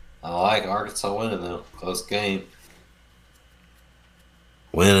 I like Arkansas winning, though. Close game.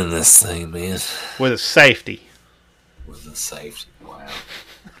 Winning this thing, man. With a safety. With a safety. Wow.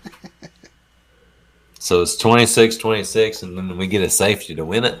 So it's 26-26, and then we get a safety to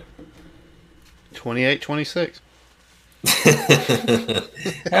win it? 28-26.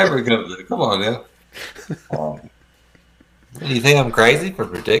 Come on now. Do you think I'm crazy for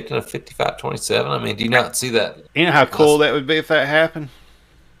predicting a 55-27? I mean, do you not see that? You know how cool that would be if that happened?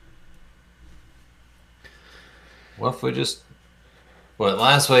 What if we just... Well,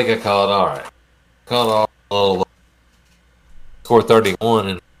 last week I called all right. All score 31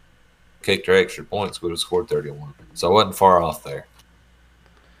 and kicked our extra points. We would have scored 31. So I wasn't far off there.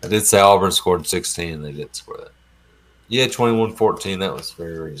 I did say Auburn scored 16 and they didn't score that. Yeah, 21-14. That was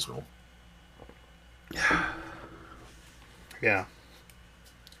very reasonable. Yeah.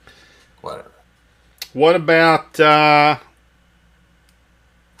 Whatever. What about our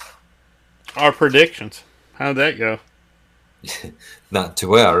predictions? How'd that go? Not too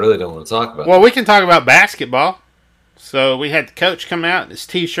well. I really don't want to talk about Well, we can talk about basketball. So we had the coach come out in his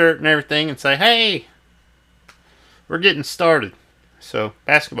T-shirt and everything and say, hey, we're getting started. So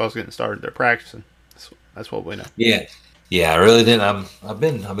basketball's getting started. They're practicing. That's what we know. Yeah, I really didn't. I've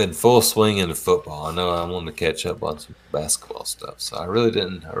been full swing into football. I know I wanted to catch up on some basketball stuff, so I really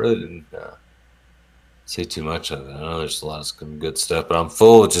didn't see too much of it. I know there's a lot of some good stuff, but I'm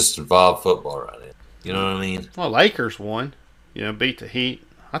full of just involved football right now. You know what I mean? Well, Lakers won. Beat the Heat.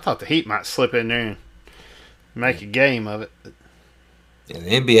 I thought the Heat might slip in there and make a game of it. Yeah, the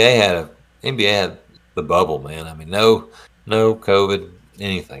NBA had the bubble, man. I mean, no COVID,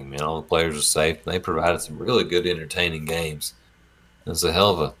 anything, man. All the players are safe. They provided some really good, entertaining games. It was a hell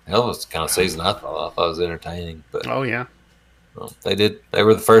of a kind of season. I thought it was entertaining. But oh yeah, well, they did. They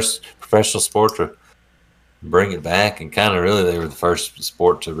were the first professional sport to bring it back, and kind of really they were the first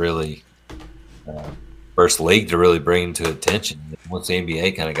sport to really, first league to really bring to attention. Once the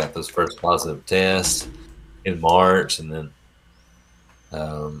NBA kind of got those first positive tests in March, and then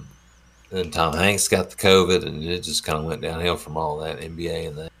Tom Hanks got the COVID, and it just kind of went downhill from all that NBA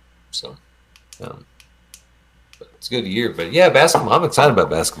and that. So, but it's a good year. But yeah, basketball. I'm excited about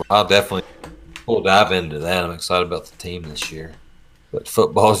basketball. We'll dive into that. I'm excited about the team this year. But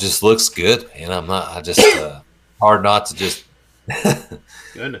football just looks good, and hard not to just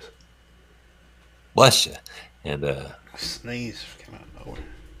goodness bless you. And sneeze came out of nowhere.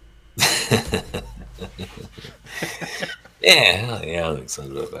 Yeah, I'm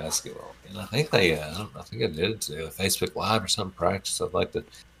excited about basketball. And I think I did it today, Facebook Live or some practice. I'd like to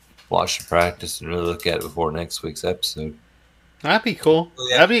watch the practice and really look at it before next week's episode. That'd be cool.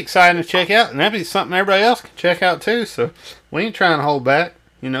 Yeah. That'd be exciting to check out, and that'd be something everybody else can check out too. So we ain't trying to hold back.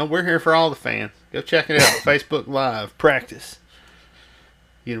 We're here for all the fans. Go check it out. Facebook Live practice,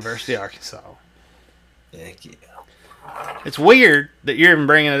 University of Arkansas. Heck yeah. It's weird that you're even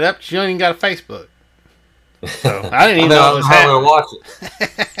bringing it up because you don't even got a Facebook. So I didn't even know it was happening. I'm going to watch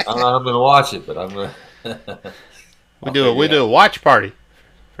it. I'm not going to watch it, but I'm going to. We do a watch party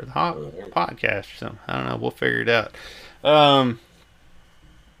for the podcast or something. I don't know. We'll figure it out.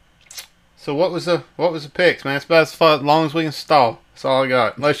 So what was the picks, man? It's about as long as we can stall. That's all I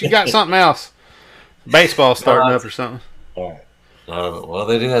got. Unless you got something else. Baseball starting up or something. All right. Well,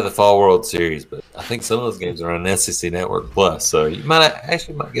 they do have the Fall World Series, but I think some of those games are on SEC Network Plus, so you might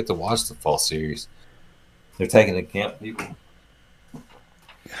get to watch the Fall Series. They're taking into account people.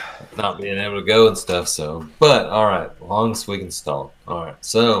 not being able to go and stuff. So, but all right, longest we can stall. All right,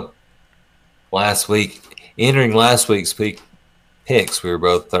 so entering last week's picks, we were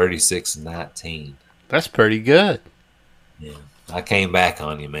both 36-19. That's pretty good. Yeah, I came back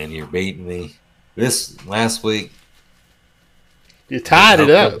on you, man. You're beating me. This last week, You tied it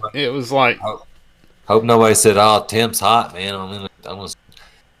up. It was like, hope nobody said, "Oh, Tim's hot, man. I'm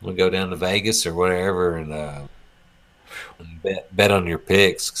gonna go down to Vegas or whatever and bet on your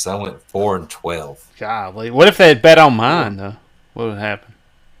picks," because I went 4-12. golly. What if they had bet on mine, though? What would happen?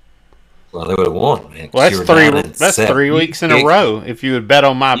 Well, they would have won, man. Well, that's 3 weeks in a row. If you had bet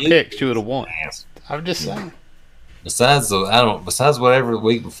on my picks, you would have won. I'm just saying. Besides whatever the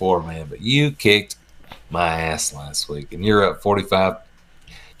week before, man, but you kicked my ass last week, and you're up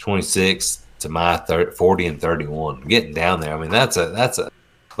 45-26 to my 40-31. Getting down there, I mean that's a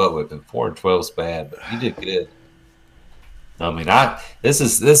butt whipping. 4-12 is bad, but you did good. I mean, this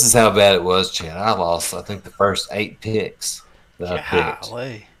is how bad it was, Chad. I lost, I think, the first 8 picks that I picked.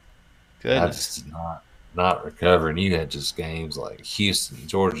 Goodness. I just did not recover, and you had just games like Houston,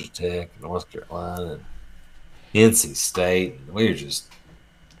 Georgia Tech, North Carolina, and NC State. And we were just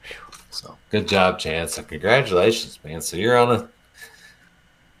so good job, Chad. So congratulations, man. So you're on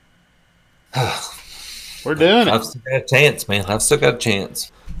a. We're doing it. I've still got a chance, man. I've still got a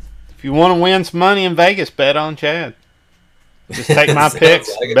chance. If you want to win some money in Vegas, bet on Chad. Just take my picks,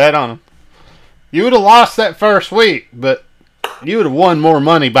 bet on them. You would have lost that first week, but you would have won more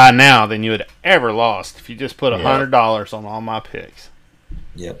money by now than you would have ever lost if you just put $100 on all my picks.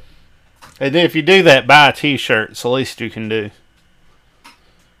 Yep. And then if you do that, buy a T-shirt. It's the least you can do.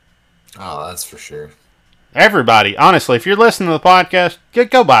 Oh, that's for sure. Everybody, honestly, if you're listening to the podcast,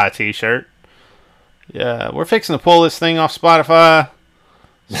 go buy a T-shirt. Yeah, we're fixing to pull this thing off Spotify,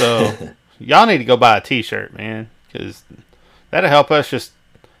 so y'all need to go buy a T-shirt, man, because that'll help us just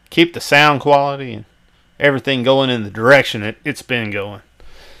keep the sound quality and everything going in the direction it's been going.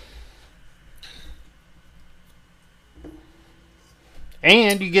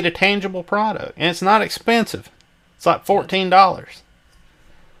 And you get a tangible product, and it's not expensive. It's like $14.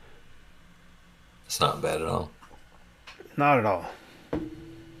 It's not bad at all. Not at all.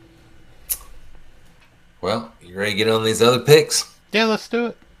 Well, you ready to get on these other picks? Yeah, let's do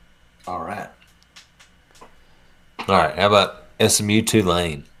it. All right. All right. How about SMU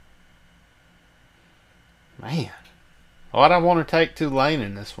Tulane? Man, why'd I want to take Tulane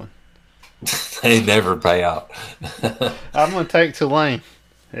in this one? They never pay out. I'm going to take Tulane.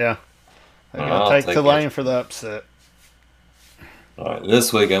 Yeah. I'm going to take Tulane for the upset. All right.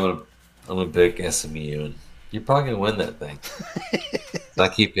 This week I'm gonna pick SMU, and you're probably gonna win that thing. I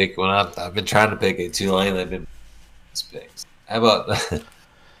keep picking when I've been trying to pick a Tulane. They've been picks. How about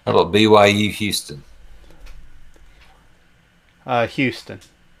BYU Houston? Houston.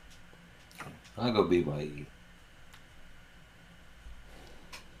 I'll go BYU.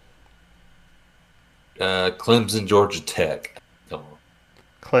 Clemson, Georgia Tech. Come on.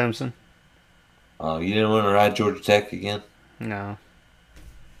 Clemson. Oh, you didn't want to ride Georgia Tech again? No.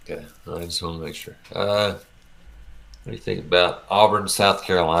 Okay, I just want to make sure. What do you think about Auburn, South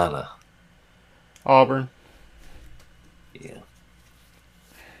Carolina? Auburn. Yeah.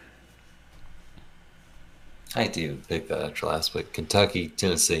 I hate to even pick that after last week. Kentucky,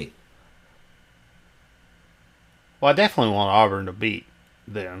 Tennessee. Well, I definitely want Auburn to beat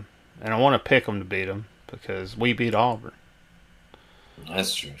them. And I want to pick them to beat them because we beat Auburn.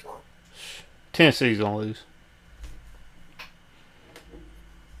 That's true. Tennessee's going to lose.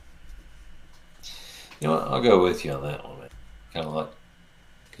 You know what? I'll go with you on that one, man. Kind of like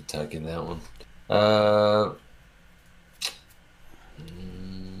Kentucky in that one.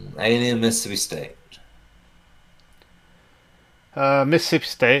 A&M, Mississippi State. Mississippi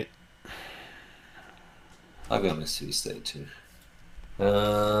State. I'll go Mississippi State, too.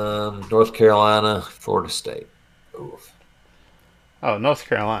 North Carolina, Florida State. Oof. Oh, North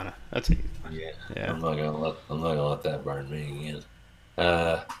Carolina. That's easy. Yeah. I'm not gonna let that burn me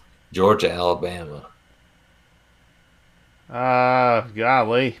again. Georgia, Alabama.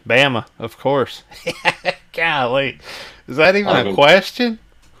 Golly. Bama, of course. Golly. Is that even a question?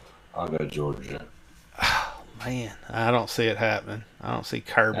 I'll go Georgia. Oh, man. I don't see it happening. I don't see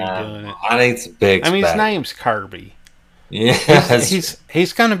Kirby doing it. I need some picks. I mean, his name's Kirby. Yeah.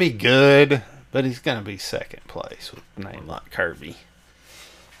 He's going to be good, but he's going to be second place with a name like Kirby.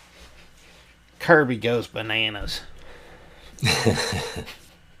 Kirby goes bananas.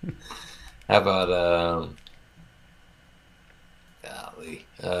 How about golly.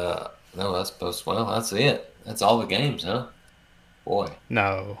 No, that's it. That's all the games, huh? Boy.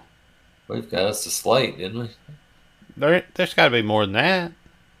 No. We've got us a slate, didn't we? There's got to be more than that.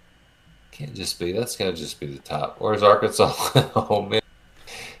 Can't just be. That's gotta just be the top. Where's Arkansas? Oh man,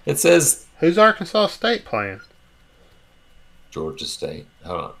 it says Who's Arkansas State playing? Georgia State.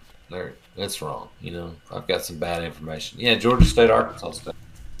 Hold on, there. That's wrong. I've got some bad information. Yeah, Georgia State, Arkansas State.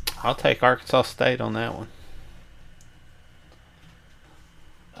 I'll take Arkansas State on that one.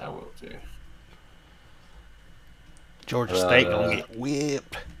 I will too. Georgia State gonna get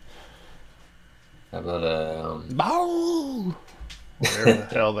whipped. How about Ball. Whatever the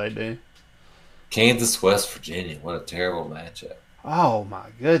hell they do. Kansas, West Virginia? What a terrible matchup. Oh my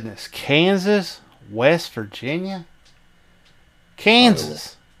goodness. Kansas, West Virginia?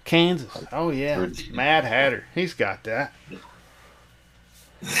 Kansas. Oh yeah. Virginia. Mad Hatter. He's got that.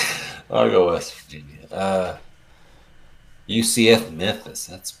 I'll go West Virginia. UCF, Memphis.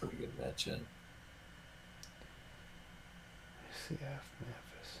 That's a pretty good matchup. UCF,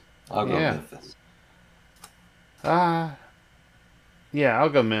 Memphis. I'll go Memphis. Yeah, I'll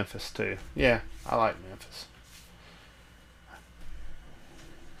go Memphis too. Yeah, I like Memphis.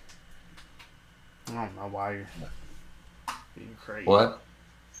 I don't know why you're being crazy. What?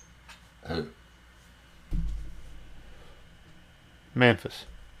 Who? Memphis.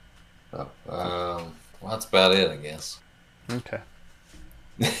 Oh, well, that's about it, I guess. Okay.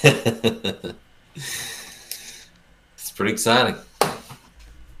 It's pretty exciting.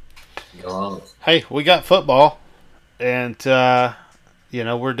 Go on. Hey, we got football, and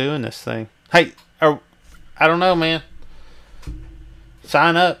we're doing this thing. Hey, I don't know, man.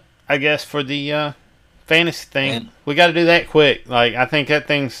 Sign up, I guess, for the fantasy thing. Man. We got to do that quick. Like, I think that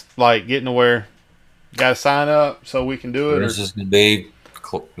thing's like getting to where got to sign up so we can do it. It's just gonna be,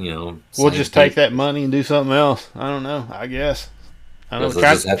 we'll just take that money and do something else. I don't know. I guess. I don't know.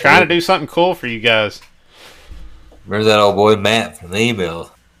 Yes, Trying to do something cool for you guys. Remember that old boy Matt from the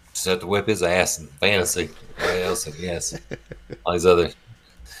email? Just have to whip his ass in fantasy. Everybody else, I guess. All these other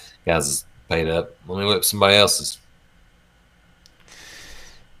guys is paid up. Let me whip somebody else's.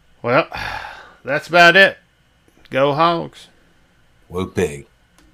 Well, that's about it. Go Hogs. Whoop pig.